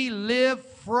we live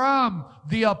from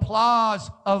the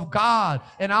applause of God.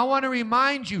 And I want to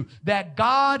remind you that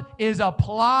God is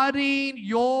applauding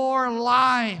your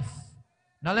life.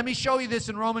 Now let me show you this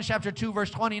in Romans chapter 2, verse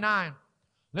 29.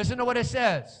 Listen to what it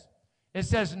says. It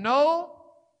says, "No,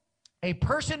 a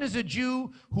person is a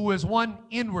Jew who is one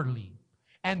inwardly,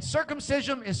 and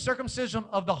circumcision is circumcision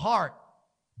of the heart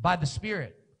by the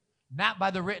Spirit, not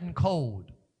by the written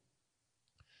code.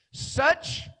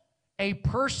 Such a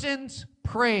person's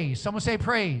praise." Someone say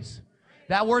praise.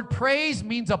 That word praise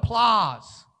means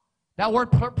applause. That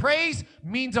word praise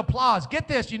means applause. Get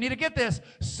this. You need to get this.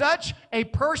 Such a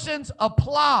person's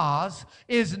applause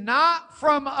is not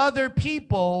from other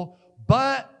people,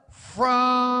 but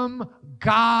from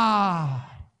God.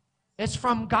 It's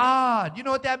from God. You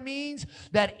know what that means?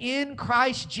 That in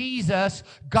Christ Jesus,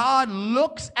 God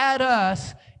looks at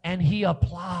us and He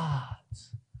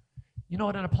applauds. You know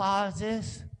what an applause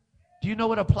is? Do you know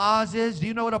what applause is? Do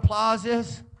you know what applause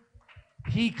is?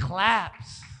 He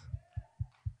claps.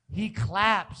 He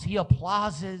claps. He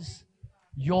applauses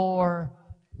your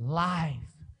life.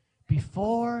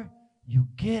 Before you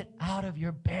get out of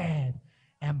your bed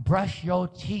and brush your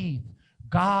teeth,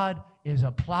 God is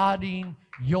applauding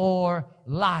your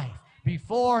life.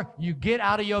 Before you get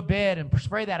out of your bed and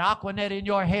spray that Aquanet in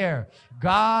your hair,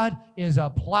 God is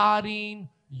applauding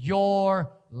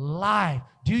your life.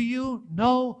 Do you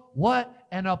know what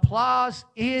an applause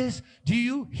is? Do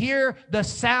you hear the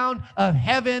sound of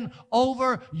heaven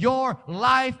over your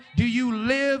life? Do you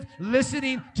live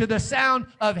listening to the sound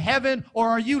of heaven, or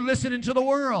are you listening to the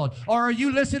world? Or are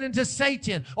you listening to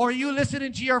Satan? Or are you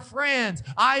listening to your friends?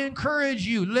 I encourage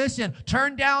you, listen,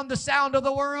 turn down the sound of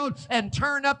the world and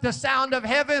turn up the sound of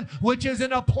heaven, which is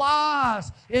an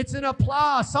applause. It's an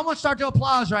applause. Someone start to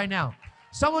applause right now.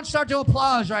 Someone start to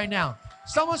applause right now.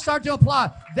 Someone start to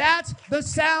applaud. That's the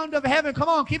sound of heaven. Come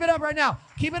on, keep it up right now.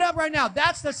 Keep it up right now.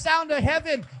 That's the sound of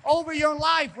heaven over your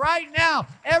life right now.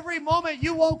 Every moment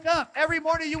you woke up, every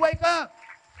morning you wake up.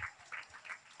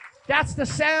 That's the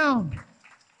sound.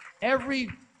 Every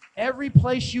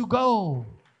place you go,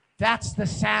 that's the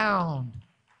sound.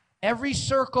 Every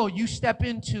circle you step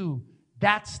into,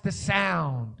 that's the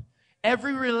sound.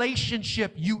 Every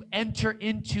relationship you enter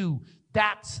into,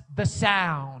 that's the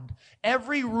sound.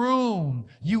 Every room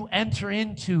you enter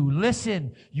into,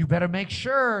 listen, you better make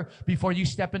sure before you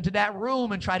step into that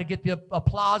room and try to get the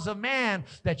applause of man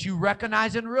that you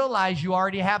recognize and realize you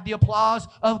already have the applause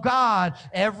of God.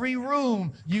 Every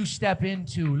room you step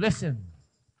into, listen,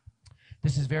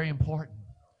 this is very important.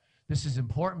 This is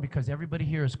important because everybody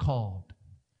here is called.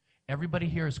 Everybody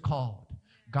here is called.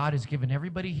 God has given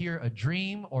everybody here a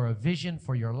dream or a vision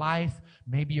for your life,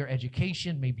 maybe your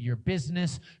education, maybe your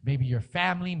business, maybe your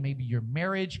family, maybe your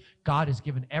marriage. God has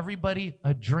given everybody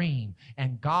a dream,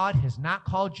 and God has not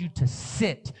called you to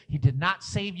sit. He did not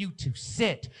save you to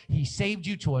sit. He saved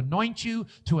you to anoint you,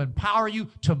 to empower you,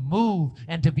 to move,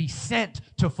 and to be sent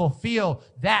to fulfill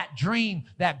that dream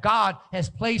that God has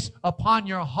placed upon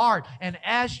your heart. And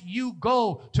as you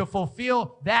go to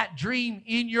fulfill that dream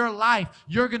in your life,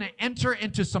 you're going to enter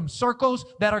into some circles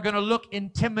that are going to look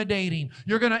intimidating.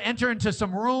 You're going to enter into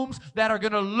some rooms that are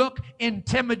going to look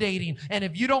intimidating. And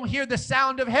if you don't hear the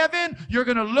sound of heaven, you're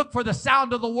going to look for the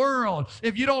sound of the world.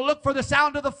 If you don't look for the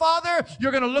sound of the Father,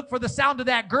 you're going to look for the sound of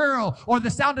that girl or the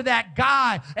sound of that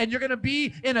guy. And you're going to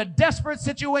be in a desperate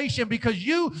situation because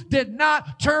you did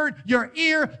not turn your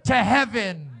ear to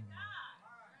heaven.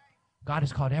 God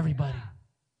has called everybody.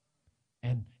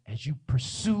 And as you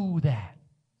pursue that,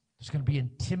 There's going to be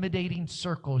intimidating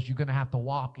circles you're going to have to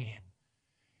walk in.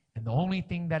 And the only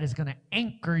thing that is going to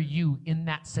anchor you in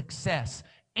that success,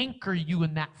 anchor you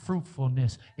in that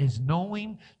fruitfulness, is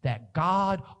knowing that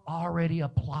God already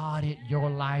applauded your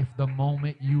life the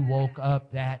moment you woke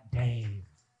up that day.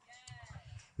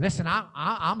 Listen,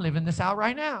 I'm living this out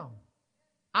right now.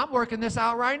 I'm working this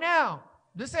out right now.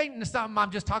 This ain't something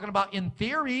I'm just talking about in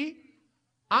theory.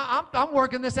 I'm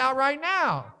working this out right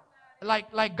now.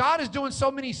 Like God is doing so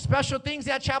many special things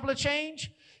at Chapel of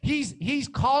Change. He's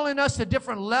calling us to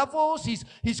different levels.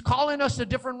 He's calling us to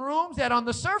different rooms that on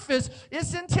the surface,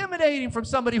 it's intimidating from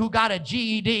somebody who got a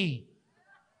GED.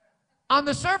 On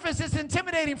the surface, it's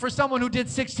intimidating for someone who did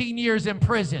 16 years in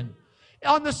prison.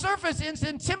 On the surface, it's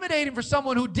intimidating for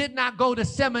someone who did not go to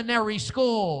seminary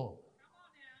school.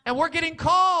 And we're getting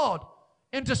called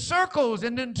into circles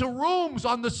and into rooms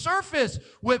on the surface.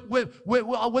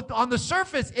 On the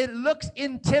surface, it looks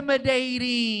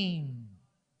intimidating.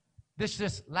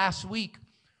 This last week,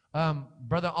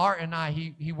 Brother Art and I,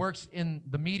 he works in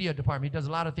the media department. He does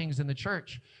a lot of things in the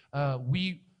church.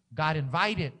 We got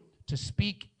invited to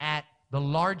speak at the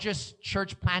largest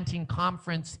church planting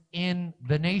conference in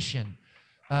the nation.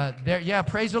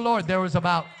 Praise the Lord. There was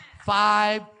about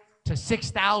 5,000 to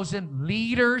 6,000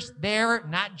 leaders there,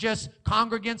 not just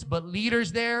congregants, but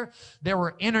leaders there. There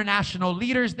were international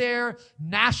leaders there,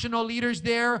 national leaders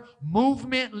there,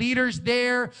 movement leaders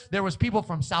there. There was people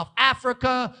from South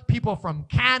Africa, people from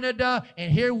Canada,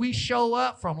 and here we show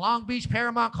up from Long Beach,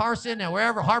 Paramount, Carson, and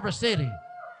wherever, Harbor City.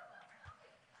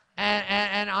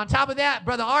 And on top of that,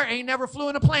 Brother Art ain't never flew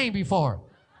in a plane before.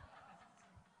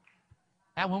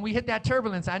 And when we hit that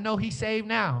turbulence, I know he's saved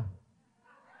now.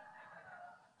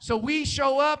 So we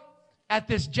show up at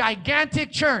this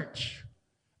gigantic church.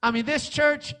 I mean, this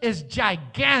church is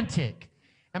gigantic.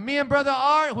 And me and Brother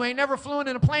Art, who ain't never flown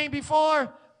in a plane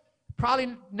before,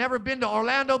 probably never been to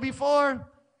Orlando before,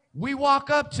 we walk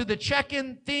up to the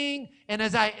check-in thing, and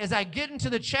as I get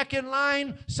into the check-in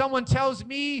line, someone tells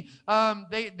me,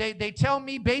 they tell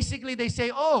me, basically, they say,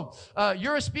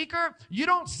 you're a speaker? You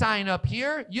don't sign up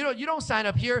here. You don't sign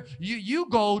up here. You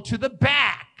go to the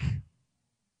back.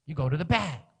 You go to the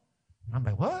back. And I'm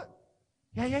like, what?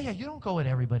 Yeah. You don't go with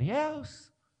everybody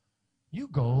else. You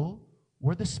go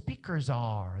where the speakers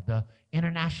are, the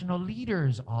international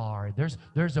leaders are.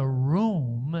 There's a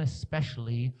room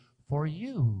especially for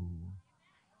you.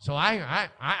 So I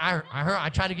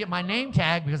try to get my name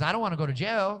tag because I don't want to go to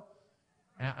jail.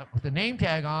 With the name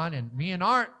tag on, and me and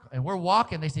Art, and we're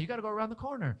walking. They say, you got to go around the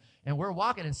corner. And we're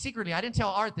walking, and secretly, I didn't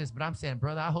tell Art this, but I'm saying,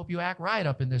 brother, I hope you act right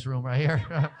up in this room right here.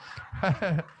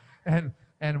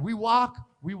 And we walk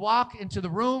into the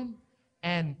room,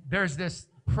 and there's this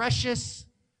precious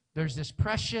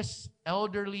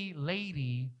elderly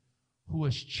lady who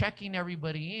is checking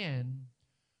everybody in,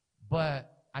 but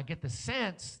I get the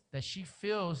sense that she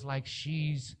feels like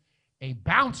she's a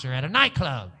bouncer at a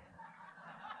nightclub.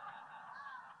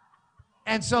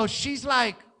 And so she's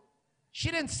like,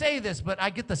 she didn't say this, but I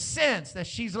get the sense that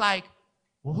she's like,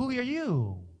 well, who are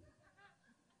you?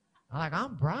 I'm like,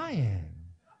 I'm Brian.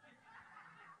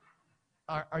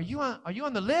 Are you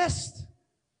on the list?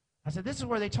 I said, this is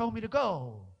where they told me to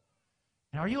go.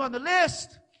 And are you on the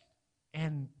list?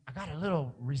 And I got a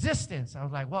little resistance. I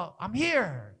was like, well, I'm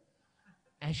here.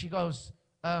 And she goes,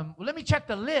 well, let me check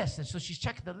the list. And so she's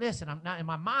checking the list, and I'm not in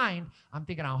my mind, I'm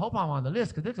thinking, I hope I'm on the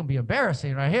list because this is going to be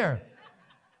embarrassing right here.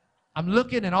 I'm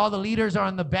looking, and all the leaders are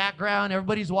in the background.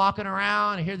 Everybody's walking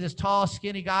around. I hear this tall,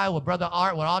 skinny guy with Brother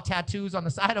Art with all tattoos on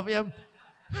the side of him.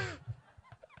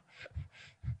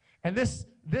 And this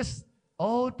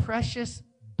old, precious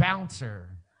bouncer.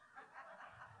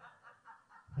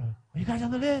 Are you guys on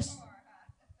the list?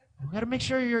 We got to make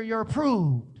sure you're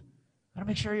approved. Got to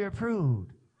make sure you're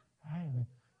approved. All right,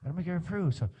 got to make sure you're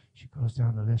approved. So she goes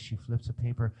down the list. She flips a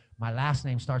paper. My last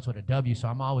name starts with a W, so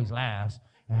I'm always last.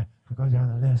 She goes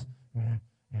down the list. And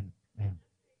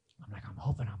I'm like, I'm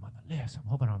hoping I'm on the list. I'm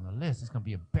hoping I'm on the list. It's going to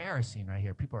be embarrassing right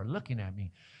here. People are looking at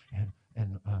me.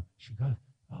 And she goes,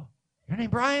 oh, your name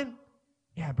Brian?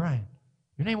 Yeah, Brian.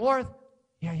 Your name Worth?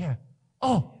 Yeah.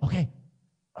 Oh, okay.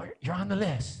 Oh, you're on the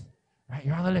list. Right,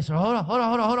 you're on the list. So hold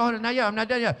on. Not yet. I'm not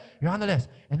done yet. You're on the list.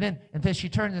 And then she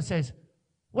turns and says,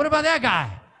 what about that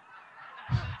guy?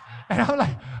 And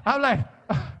I'm like,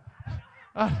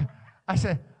 I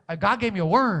said, God gave me a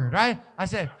word, right? I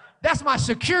said, that's my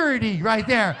security right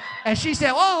there. And she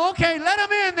said, oh, okay, let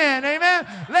him in then, amen?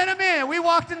 Let him in. We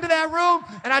walked into that room,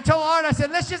 and I told Art, I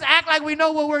said, let's just act like we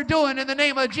know what we're doing in the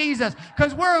name of Jesus,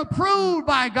 because we're approved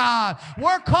by God.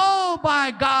 We're called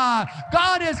by God.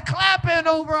 God is clapping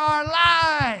over our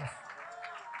life.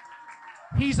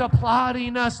 He's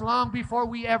applauding us long before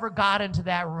we ever got into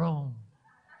that room.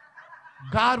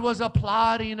 God was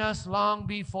applauding us long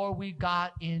before we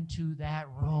got into that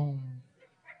room.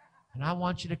 And I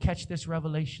want you to catch this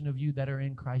revelation of you that are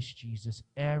in Christ Jesus.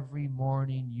 Every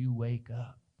morning you wake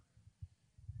up.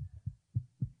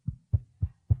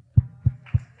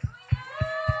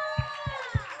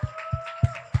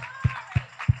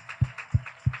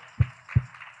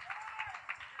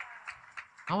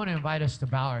 I want to invite us to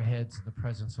bow our heads in the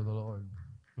presence of the Lord.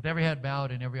 With every head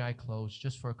bowed and every eye closed,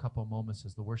 just for a couple of moments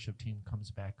as the worship team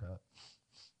comes back up.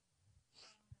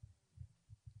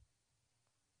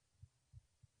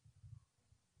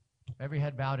 Every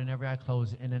head bowed and every eye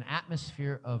closed. In an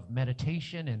atmosphere of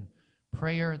meditation and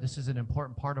prayer, this is an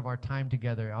important part of our time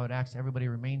together. I would ask everybody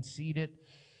to remain seated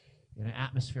in an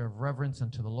atmosphere of reverence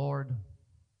unto the Lord.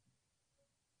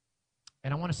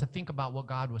 And I want us to think about what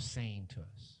God was saying to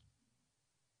us.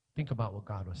 Think about what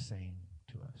God was saying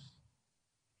to us.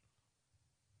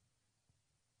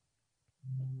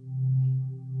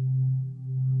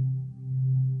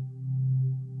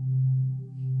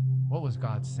 What was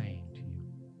God saying to you?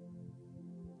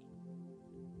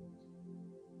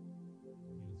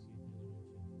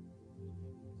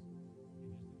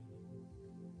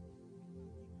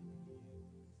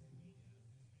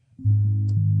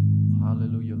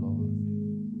 Hallelujah, Lord.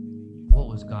 What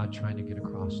was God trying to get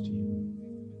across to you?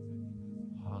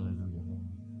 Hallelujah, Lord.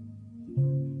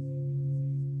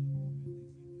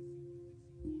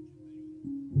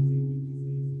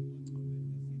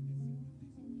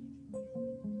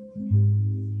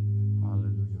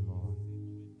 Hallelujah, Lord.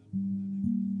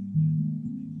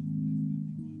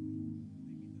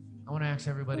 I want to ask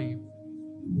everybody,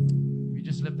 if you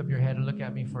just lift up your head and look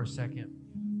at me for a second.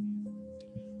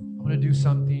 I'm going to do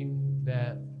something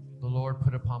that the Lord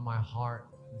put upon my heart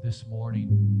this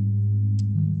morning.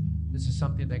 This is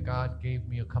something that God gave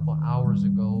me a couple hours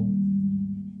ago,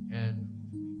 and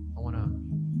I want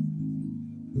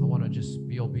to just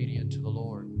be obedient to the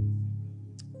Lord.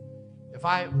 If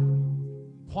I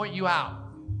point you out,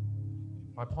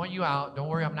 don't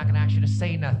worry, I'm not going to ask you to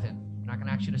say nothing. I'm not going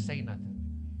to ask you to say nothing.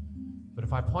 But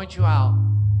if I point you out,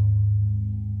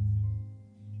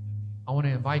 I want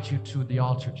to invite you to the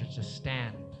altar to just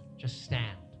stand. Just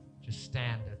stand. Just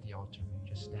stand at the altar.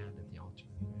 Just stand at the altar.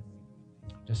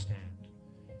 Just stand.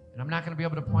 And I'm not going to be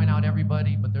able to point out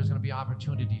everybody, but there's going to be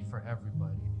opportunity for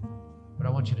everybody. But I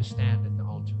want you to stand at the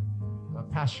altar.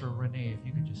 Pastor Renee, if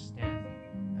you could just stand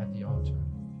at the altar.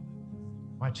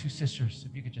 My two sisters,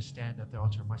 if you could just stand at the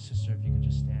altar. My sister, if you could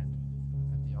just stand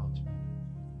at the altar.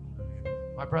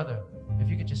 My brother, if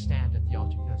you could just stand at the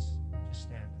altar. Yes, just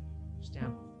stand.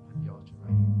 Stand at the altar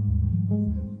right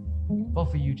here.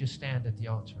 Both of you just stand at the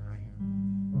altar right here.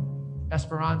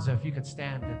 Esperanza, if you could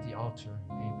stand at the altar.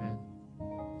 Amen.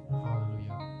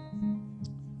 Hallelujah.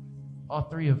 All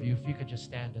three of you, if you could just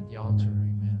stand at the altar.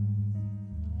 Amen.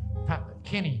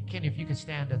 Kenny, if you could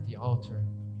stand at the altar.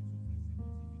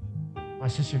 My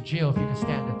sister Jill, if you could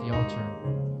stand at the altar.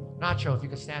 Nacho, if you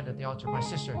could stand at the altar. My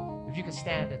sister, if you could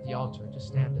stand at the altar, just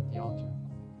stand at the altar.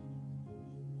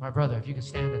 My brother, if you could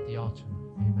stand at the altar.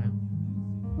 Amen.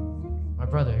 My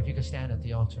brother, if you could stand at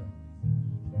the altar.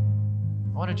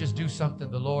 I want to just do something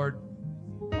the Lord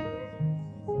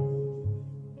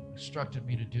instructed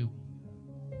me to do.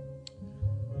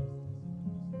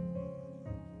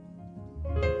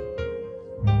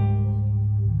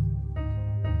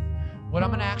 What I'm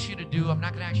going to ask you to do, I'm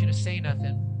not going to ask you to say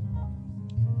nothing.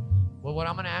 But what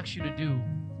I'm going to ask you to do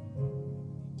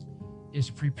is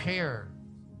prepare.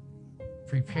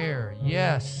 Prepare.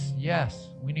 Yes, yes.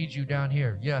 We need you down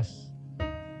here. Yes.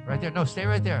 Right there. No, stay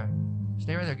right there.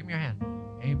 Stay right there. Give me your hand.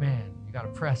 Amen. You got to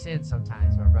press in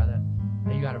sometimes, my brother.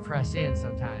 You got to press in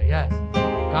sometimes. Yes.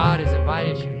 God has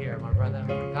invited you here, my brother.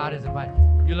 God has invited.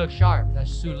 You look sharp. That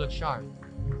suit looks sharp.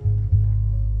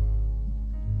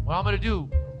 What I'm going to do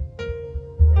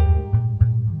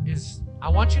is I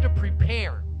want you to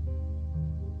prepare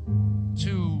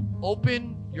to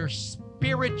open your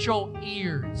spiritual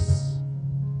ears.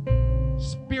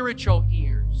 Spiritual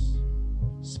ears.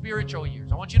 Spiritual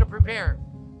ears. I want you to prepare.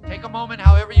 Take a moment,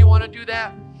 however you want to do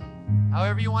that.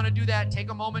 However you want to do that, take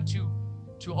a moment to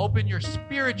open your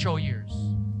spiritual ears.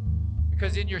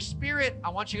 Because in your spirit, I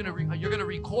want you to you're going to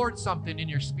record something in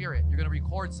your spirit. You're going to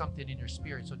record something in your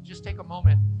spirit. So just take a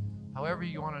moment, however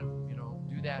you want to,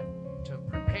 do that, to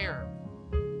prepare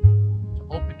to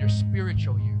open your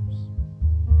spiritual ears.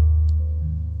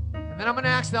 And then I'm going to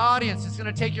ask the audience, it's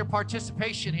going to take your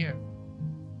participation here.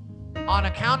 On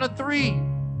a count of 3,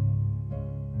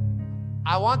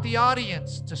 I want the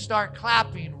audience to start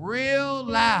clapping real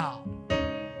loud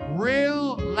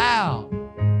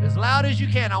as loud as you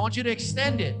can. I want you to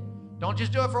extend it. Don't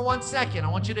just do it for 1 second. I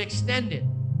want you to extend it.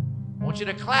 I want you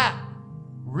to clap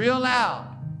real loud.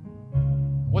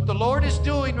 What the Lord is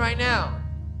doing right now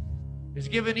is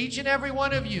giving each and every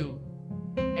one of you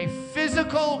a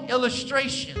physical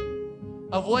illustration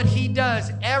of what He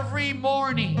does every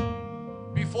morning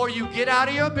before you get out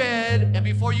of your bed and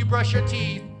before you brush your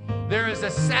teeth. There is a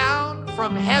sound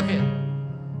from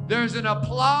heaven. There's an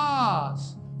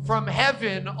applause from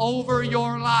heaven over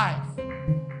your life.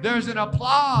 There's an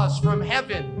applause from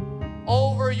heaven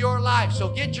over your life. So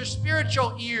get your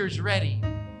spiritual ears ready.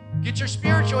 Get your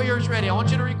spiritual ears ready. I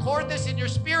want you to record this in your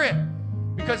spirit,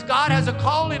 because God has a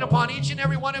calling upon each and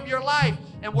every one of your life.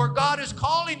 And where God is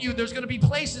calling you, there's going to be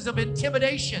places of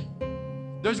intimidation.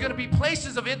 There's going to be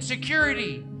places of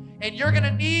insecurity. And you're going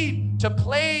to need to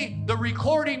play the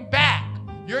recording back.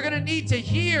 You're going to need to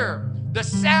hear the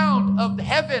sound of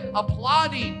heaven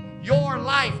applauding your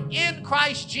life in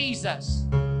Christ Jesus.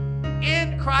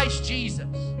 In Christ Jesus.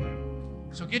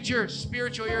 So get your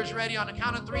spiritual ears ready. On the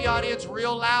count of 3, audience,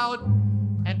 real loud.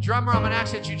 And drummer, I'm going to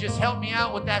ask that you just help me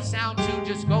out with that sound too.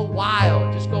 Just go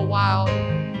wild. Just go wild.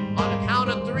 On the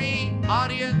count of 3,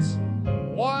 audience.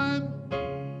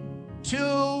 1,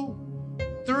 2,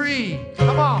 3.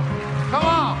 Come on. Come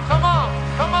on. Come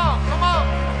on. Come on. Come on.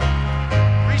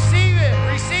 Receive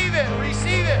it. Receive it.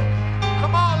 Receive it.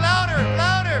 Come on. Louder.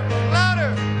 Louder.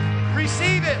 Louder.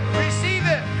 Receive it. Receive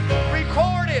it.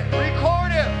 Record it.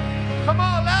 Record it. Come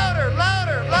on. Louder.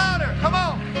 Louder. Louder. Come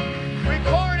on.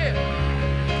 Record it.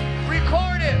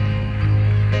 Record it.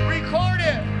 Record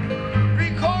it.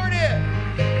 Record it.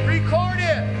 Record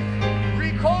it.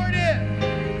 Record it.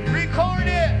 Record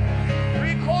it.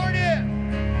 Record it.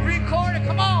 Record it.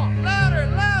 Come on. Louder,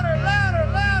 louder, louder,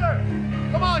 louder.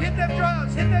 Come on. Hit them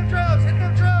drums. Hit them drums. Hit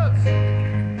them drums.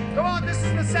 Come on. This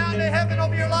is the sound of heaven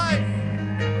over your life.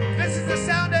 This is the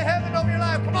sound of heaven over your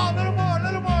life. Come on. A little more. A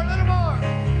little more. A little more.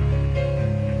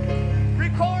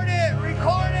 Record it.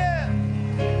 Record it.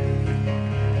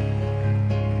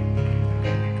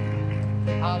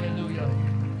 Hallelujah.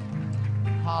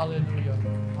 Hallelujah.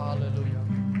 Hallelujah.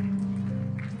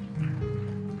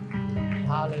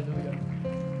 Hallelujah.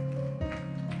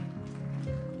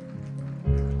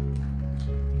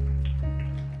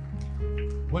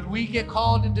 When we get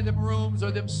called into them rooms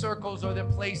or them circles or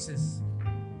them places,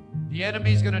 the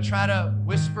enemy's going to try to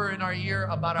whisper in our ear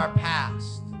about our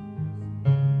past.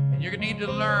 And you're going to need to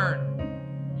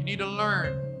learn. You need to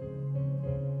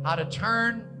learn how to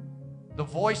turn the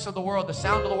voice of the world, the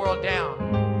sound of the world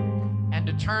down, and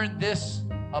to turn this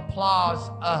applause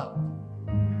up.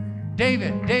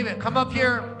 David, come up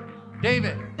here.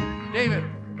 David,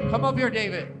 come up here,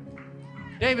 David.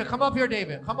 David, come up here,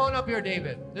 David. Come on up here,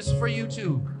 David. This is for you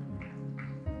too.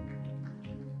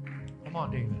 Come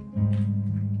on, David.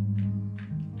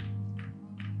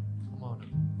 Come on.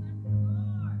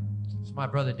 It's my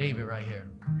brother David right here.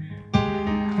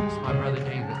 It's my brother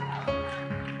David.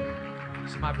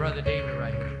 It's my brother David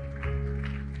right here.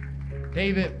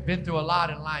 David been through a lot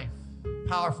in life.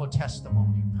 Powerful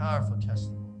testimony. Powerful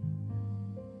testimony.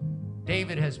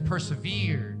 David has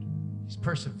persevered. He's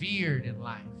persevered in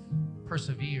life.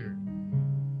 Persevered.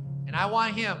 And I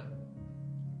want him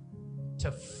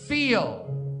to feel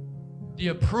the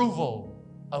approval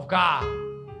of God.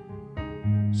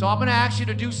 So I'm going to ask you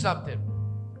to do something.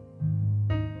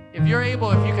 If you're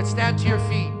able, if you could stand to your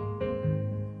feet.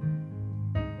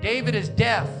 David is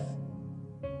deaf.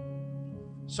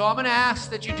 So I'm going to ask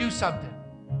that you do something.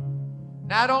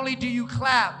 Not only do you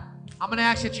clap, I'm going to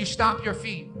ask that you stomp your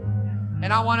feet.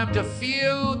 And I want him to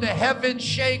feel the heavens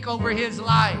shake over his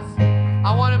life.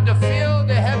 I want him to feel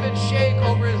the heavens shake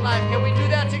over his life. Can we do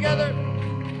that together?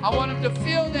 I want him to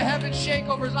feel the heavens shake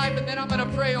over his life, and then I'm going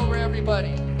to pray over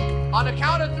everybody. On the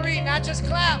count of 3, not just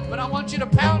clap, but I want you to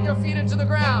pound your feet into the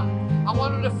ground. I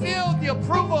want him to feel the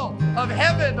approval of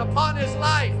heaven upon his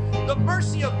life, the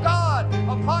mercy of God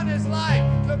upon his life,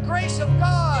 the grace of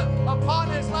God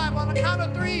upon his life. On the count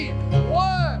of 3,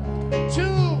 1,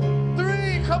 2,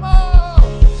 3, come on.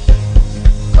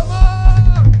 Come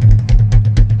on.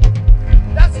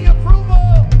 That's the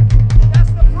approval. That's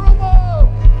the approval.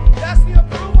 That's the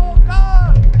approval of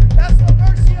God. That's the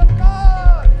mercy of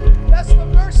God. That's the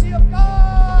mercy of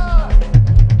God.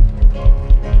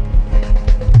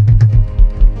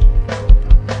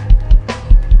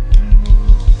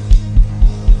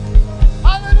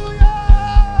 Hallelujah.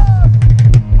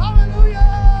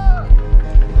 Hallelujah.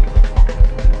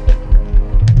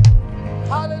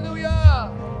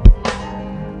 Hallelujah.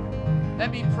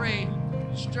 Let me pray.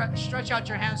 Stretch out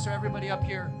your hands to everybody up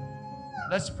here.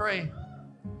 Let's pray.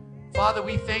 Father,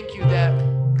 we thank you that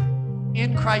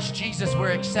in Christ Jesus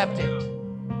we're accepted.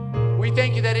 We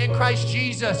thank you that in Christ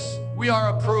Jesus, we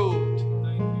are approved.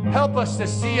 Help us to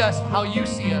see us how you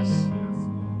see us.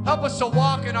 Help us to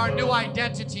walk in our new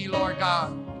identity, Lord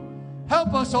God.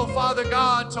 Help us, oh Father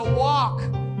God, to walk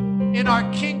in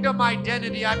our kingdom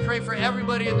identity. I pray for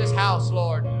everybody in this house,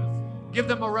 Lord. Give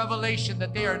them a revelation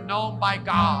that they are known by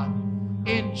God.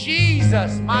 In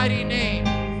Jesus' mighty name.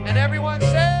 And everyone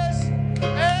says,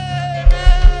 amen.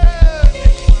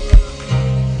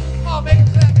 Come on, make it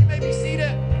clap. You may be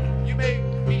seated. You may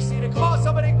be seated. Come on,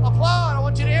 somebody applaud. I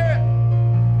want you to hear it.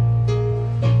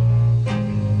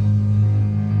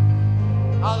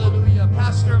 Hallelujah.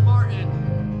 Pastor Martin.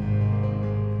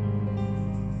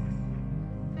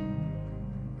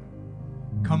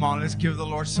 Come on, let's give the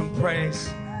Lord some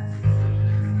praise.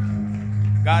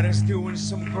 God is doing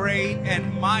some great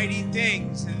and mighty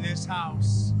things in this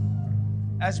house.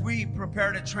 As we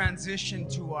prepare to transition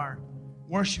to our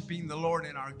worshiping the Lord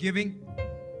in our giving,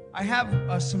 I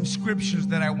have some scriptures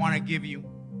that I want to give you,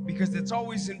 because it's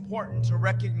always important to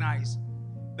recognize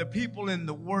the people in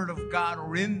the Word of God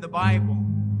or in the Bible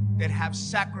that have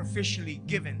sacrificially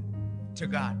given to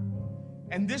God.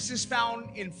 And this is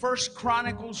found in 1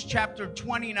 Chronicles chapter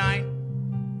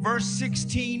 29, verse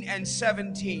 16 and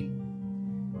 17.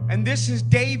 And this is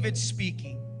David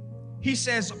speaking. He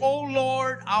says, O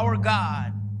Lord our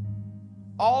God,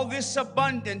 all this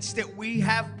abundance that we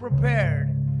have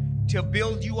prepared to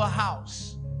build you a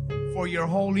house for your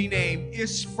holy name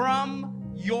is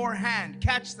from your hand.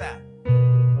 Catch that.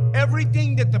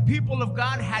 Everything that the people of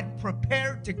God had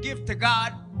prepared to give to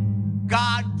God,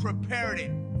 God prepared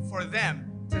it for them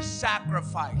to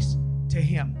sacrifice to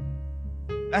Him.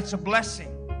 That's a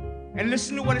blessing. And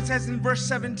listen to what it says in verse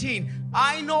 17.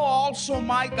 I know also,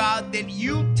 my God, that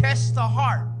you test the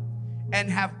heart and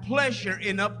have pleasure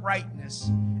in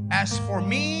uprightness. As for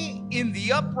me, in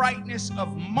the uprightness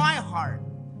of my heart,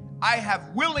 I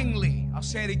have willingly, I'll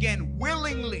say it again,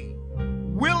 willingly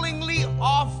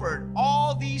offered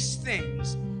all these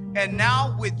things. And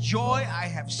now with joy I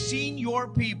have seen your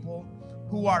people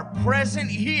who are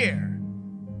present here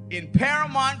in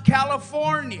Paramount,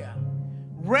 California,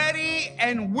 ready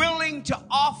and willing to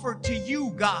offer to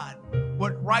you, God,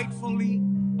 what rightfully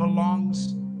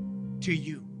belongs to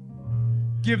you.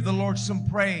 Give the Lord some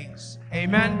praise.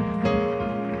 Amen.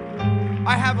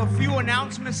 I have a few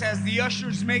announcements as the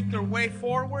ushers make their way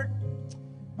forward.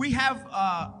 We have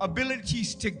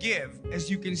abilities to give. As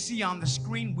you can see on the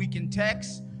screen, we can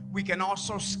text. We can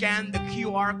also scan the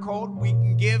QR code. We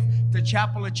can give to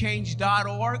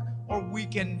chapelofchange.org, or we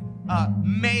can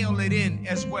mail it in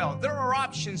as well. There are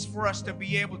options for us to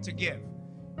be able to give.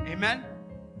 Amen.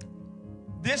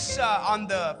 This on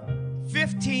the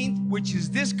 15th, which is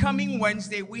this coming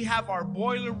Wednesday, we have our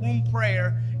boiler room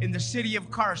prayer in the city of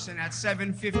Carson at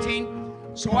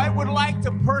 7:15. So I would like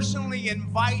to personally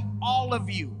invite all of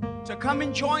you to come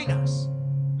and join us.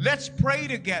 Let's pray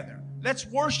together. Let's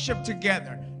worship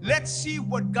together. Let's see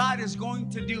what God is going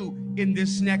to do in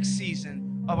this next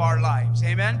season of our lives.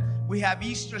 Amen. We have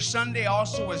Easter Sunday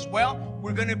also as well.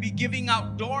 We're going to be giving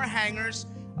out door hangers.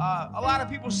 A lot of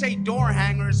people say door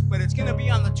hangers, but it's going to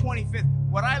be on the 25th.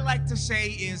 What I like to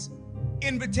say is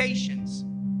invitations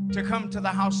to come to the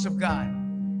house of God.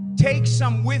 Take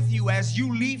some with you as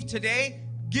you leave today.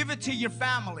 Give it to your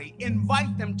family.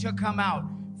 Invite them to come out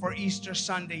for Easter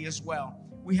Sunday as well.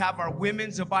 We have our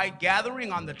Women's Abide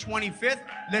gathering on the 25th.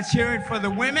 Let's hear it for the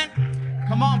women.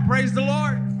 Come on, praise the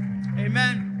Lord.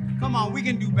 Amen. Come on, we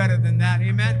can do better than that.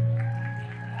 Amen.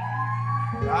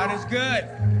 God is good.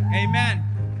 Amen.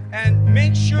 And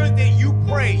make sure that you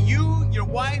pray. You, your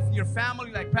wife, your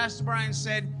family, like Pastor Brian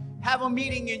said, have a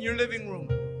meeting in your living room.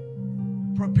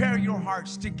 Prepare your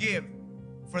hearts to give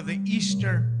for the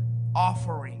Easter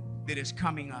offering that is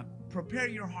coming up. Prepare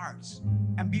your hearts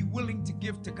and be willing to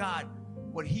give to God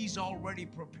what He's already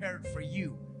prepared for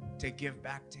you to give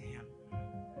back to Him.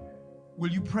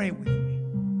 Will you pray with me?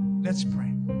 Let's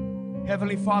pray.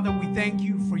 Heavenly Father, we thank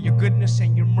you for your goodness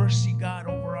and your mercy, God,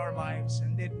 over our lives,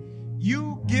 and that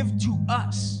you give to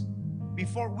us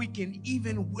before we can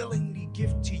even willingly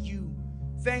give to you.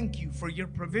 Thank you for your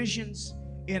provisions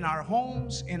in our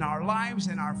homes, in our lives,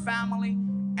 in our family,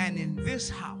 and in this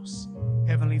house.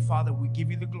 Heavenly Father, we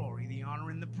give you the glory, the honor,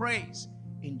 and the praise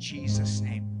in Jesus'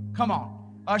 name. Come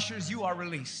on, ushers, you are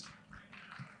released.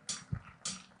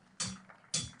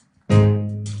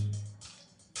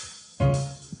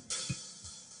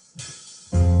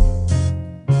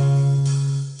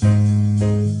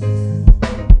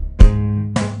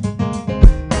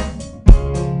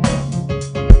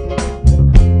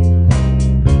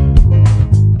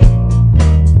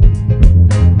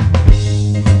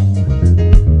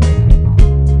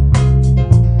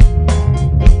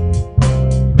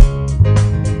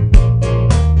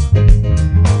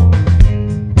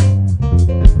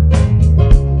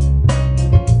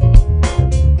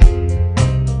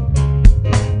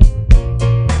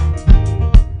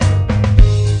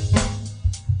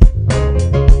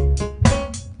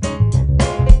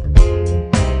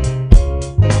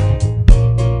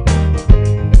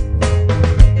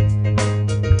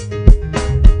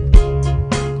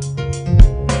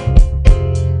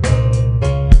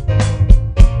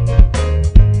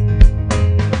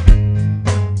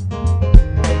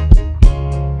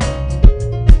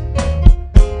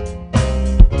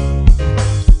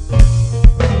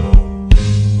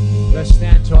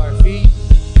 feet.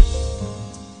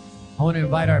 I want to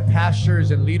invite our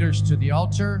pastors and leaders to the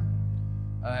altar.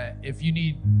 If you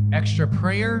need extra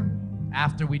prayer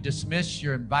after we dismiss,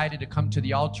 you're invited to come to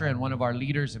the altar, and one of our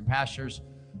leaders and pastors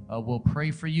will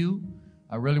pray for you.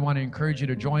 I really want to encourage you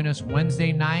to join us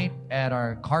Wednesday night at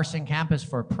our Carson campus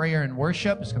for prayer and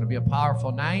worship. It's going to be a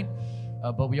powerful night.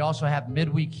 But we also have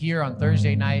midweek here on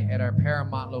Thursday night at our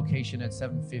Paramount location at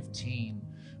 7:15.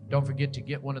 Don't forget to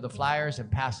get one of the flyers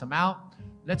and pass them out.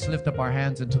 Let's lift up our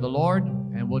hands unto the Lord,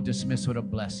 and we'll dismiss with a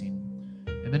blessing.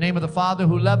 In the name of the Father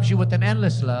who loves you with an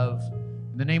endless love,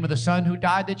 in the name of the Son who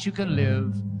died that you could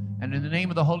live, and in the name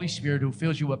of the Holy Spirit who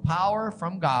fills you with power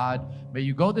from God, may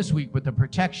you go this week with the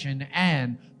protection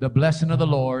and the blessing of the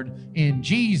Lord. In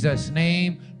Jesus'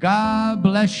 name, God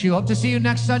bless you. Hope to see you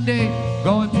next Sunday.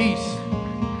 Go in peace.